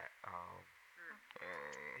for that.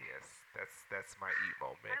 Yes, that's my eat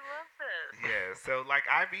moment. I love this. Yeah, so like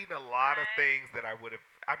I've eaten a lot of things that I would have.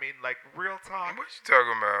 I mean, like real talk. What you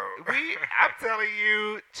talking about? I'm telling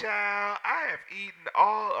you, child, I have eaten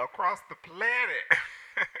all across the planet.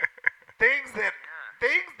 things that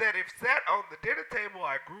if set on the dinner table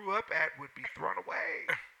I grew up at would be thrown away.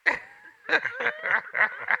 I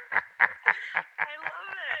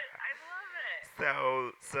love it. I love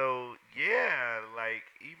it. So yeah, like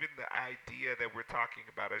even the idea that we're talking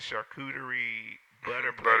about a charcuterie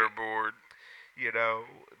butter plate. Butterboard. You know,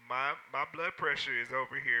 my blood pressure is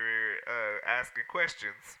over here asking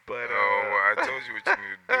questions, but Oh, well, I told you what you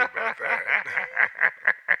need to do about that.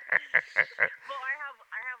 Well, I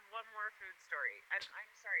have one more food story. I'm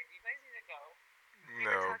sorry. Do you guys need to go? We've been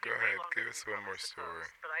No, go talking way ahead. longer Give than us we one more promised to story.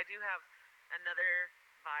 post, but I do have another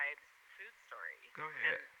vibes food story. Go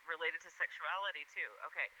And ahead. related to sexuality too.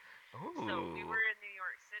 Okay. So we Ooh. were in New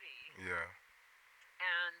York City Yeah.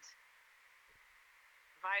 and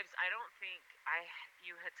vibes, I don't think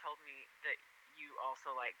you had told me that you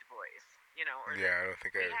also liked boys, or that Yeah, I don't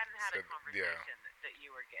think we I hadn't had a said. Yeah. conversation that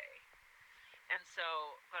you were gay. And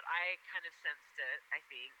so, but I kind of sensed it, I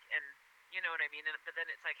think, and you know what I mean? But then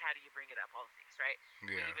it's like, how do you bring it up? All the things, right?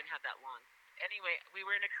 We Yeah. even had that long. Anyway, we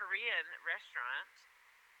were in a Korean restaurant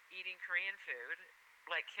eating Korean food,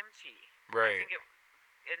 like kimchi. I Right. think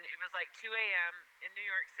and it was like 2 a.m. in New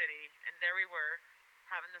York City, and there we were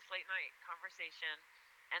having this late night conversation.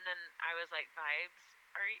 And then I was like, "Vibes,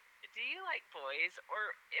 do you like boys?"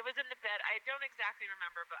 Or it was in the bed. I don't exactly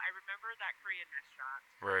remember, but I remember that Korean restaurant.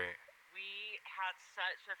 Right. We had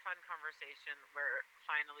such a fun conversation where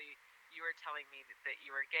finally you were telling me that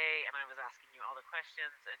you were gay, and I was asking you all the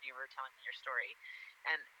questions, and you were telling me your story,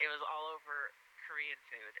 and it was all over Korean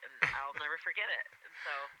food, and I'll never forget it. And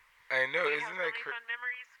so I know. we have Isn't so that many fun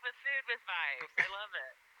memories with food with vibes. I love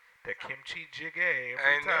it. The So kimchi jjigae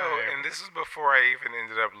I every know, time. and this was before I even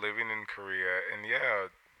ended up living in Korea, and yeah,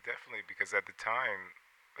 definitely because at the time,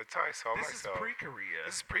 that's how I saw This is myself. pre-Korea.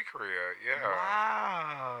 This is pre-Korea, yeah.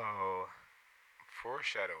 Wow.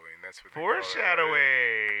 Foreshadowing, that's what they call it, right?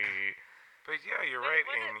 Foreshadowing. But yeah, you're wait,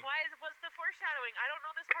 right, Amy. what's the foreshadowing? I don't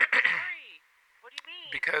know this part of the story. What do you mean?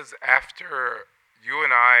 Because after you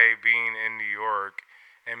and I being in New York,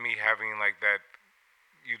 and me having like that,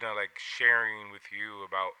 like sharing with you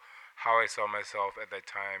about how I saw myself at that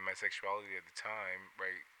time, my sexuality at the time,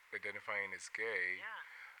 right, identifying as gay,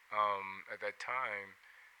 Yeah. at that time,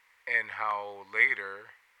 and how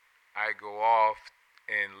later I go off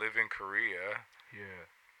and live in Korea Yeah.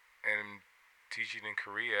 and teaching in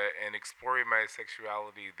Korea and exploring my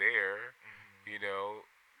sexuality there, you know,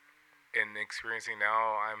 and experiencing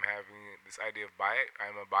now I'm having this idea of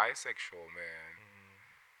I'm a bisexual man,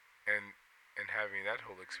 and having that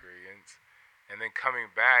whole experience, and then coming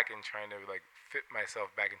back and trying to like fit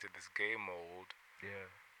myself back into this gay mold Yeah.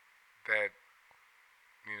 that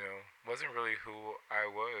wasn't really who I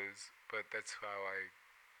was, but that's how I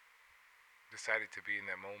decided to be in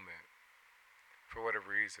that moment for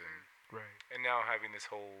whatever reason. Right. And now having this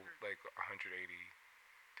whole like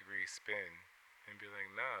 180-degree spin and be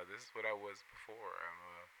like, nah, this is what I was before.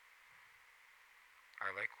 I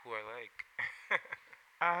like who I like.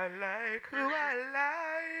 I like who I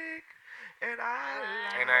like, and I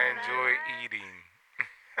like. And I enjoy eating.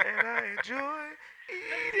 And I enjoy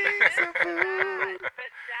eating some food.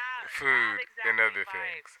 But that Food exactly and other vibes.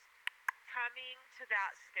 things. Coming to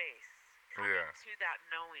that space, coming Yeah. to that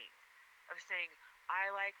knowing of saying, I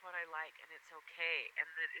like what I like and it's okay and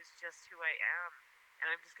that it's just who I am. And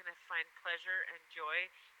I'm just going to find pleasure and joy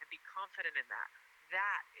and be confident in that.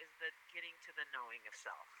 That is the getting to the knowing of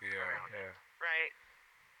self. Yeah. Around it, right?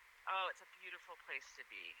 Oh, it's a beautiful place to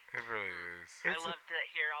be. It really is. I love to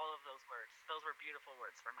hear all of those words. Those were beautiful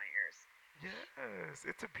words for my ears. Yes,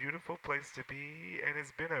 it's a beautiful place to be, and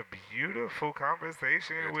it's been a beautiful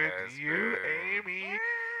conversation It with has you, been. Amy.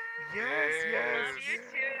 Yes. Yes, Love you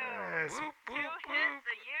too. yes. Whoop, Two whoop, hits, whoop.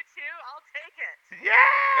 a you too. I'll take it. Yes.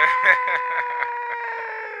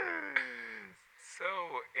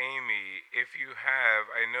 So, Amy, if you have,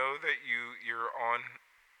 I know that you're on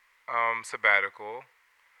sabbatical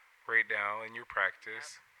right now in your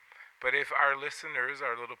practice. But if our listeners,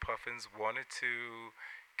 our little puffins, wanted to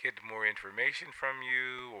get more information from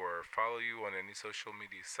you or follow you on any social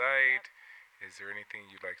media site, is there anything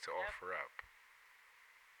you'd like to offer up?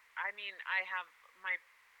 I mean, I have my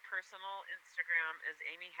personal Instagram is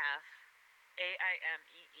Amy Heff,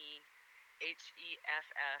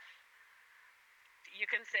 AIMEEHEFF. You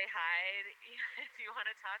can say hi if you want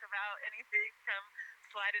to talk about anything. Come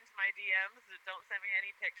slide into my DMs. Don't send me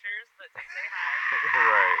any pictures, but just say hi.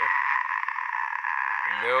 Right.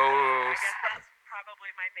 No. I guess that's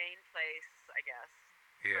probably my main place, I guess.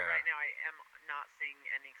 Yeah. But right now I am not seeing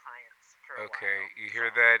any clients for a while. Okay, you hear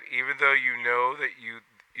that? Even though you know that you'd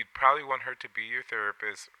probably want her to be your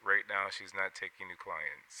therapist, right now she's not taking new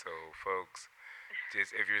clients. So, folks,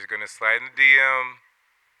 just if you're gonna slide in the DM,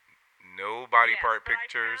 no body part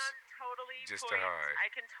pictures. Just a hi. I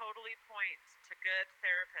can totally point to good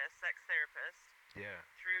therapists, sex therapists,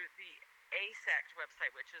 through the ASECT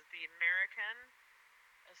website, which is the American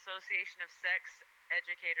Association of Sex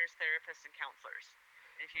Educators, Therapists, and Counselors.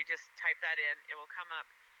 And if you just type that in, it will come up.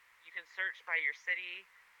 You can search by your city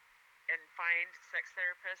and find sex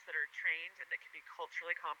therapists that are trained and that can be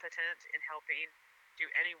culturally competent in helping do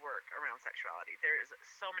any work around sexuality. There's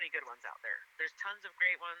so many good ones out there. There's tons of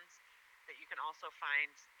great ones that you can also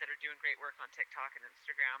find that are doing great work on TikTok and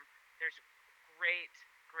Instagram. There's great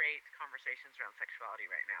conversations around sexuality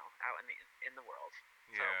right now out in the world.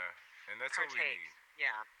 Yeah, and that's what we need.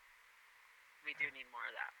 Yeah, we do need more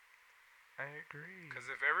of that. I agree. Because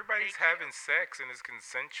if everybody's having sex and it's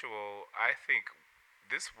consensual, I think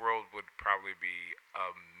this world would probably be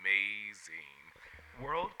amazing.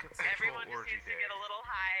 World Consensual Everyone just Orgy needs Day. to get a little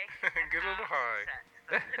high. Get a little high. Sex.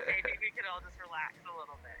 Maybe we could all just relax a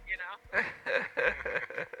little bit, you know?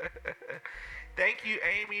 Thank you,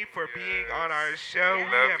 Amy, for being on our show. We We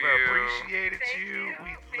love have you. appreciated Thank you.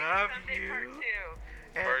 We Maybe love someday you.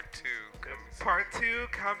 Part 2. And Part 2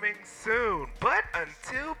 coming soon. Part 2 coming soon. But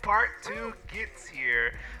until part 2 gets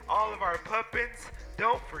here, all of our puppins,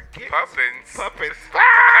 don't forget. Puppins. Puppins. All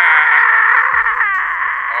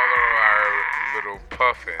of our little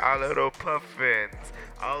puffins. Our little puffins.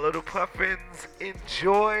 Our little puffins,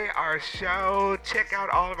 enjoy our show. Check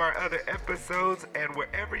out all of our other episodes and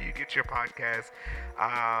wherever you get your podcasts,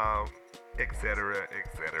 etc.,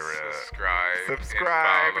 etc.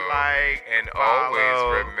 Subscribe, and follow. like, and follow,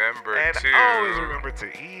 always remember and to always remember to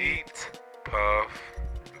eat, puff,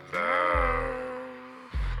 love.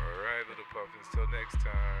 All right, little puffins. Till next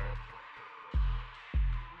time.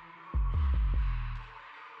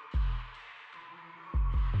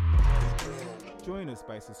 Join us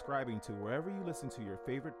by subscribing to wherever you listen to your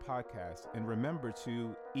favorite podcast, and remember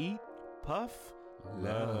to eat, puff,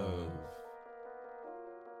 love.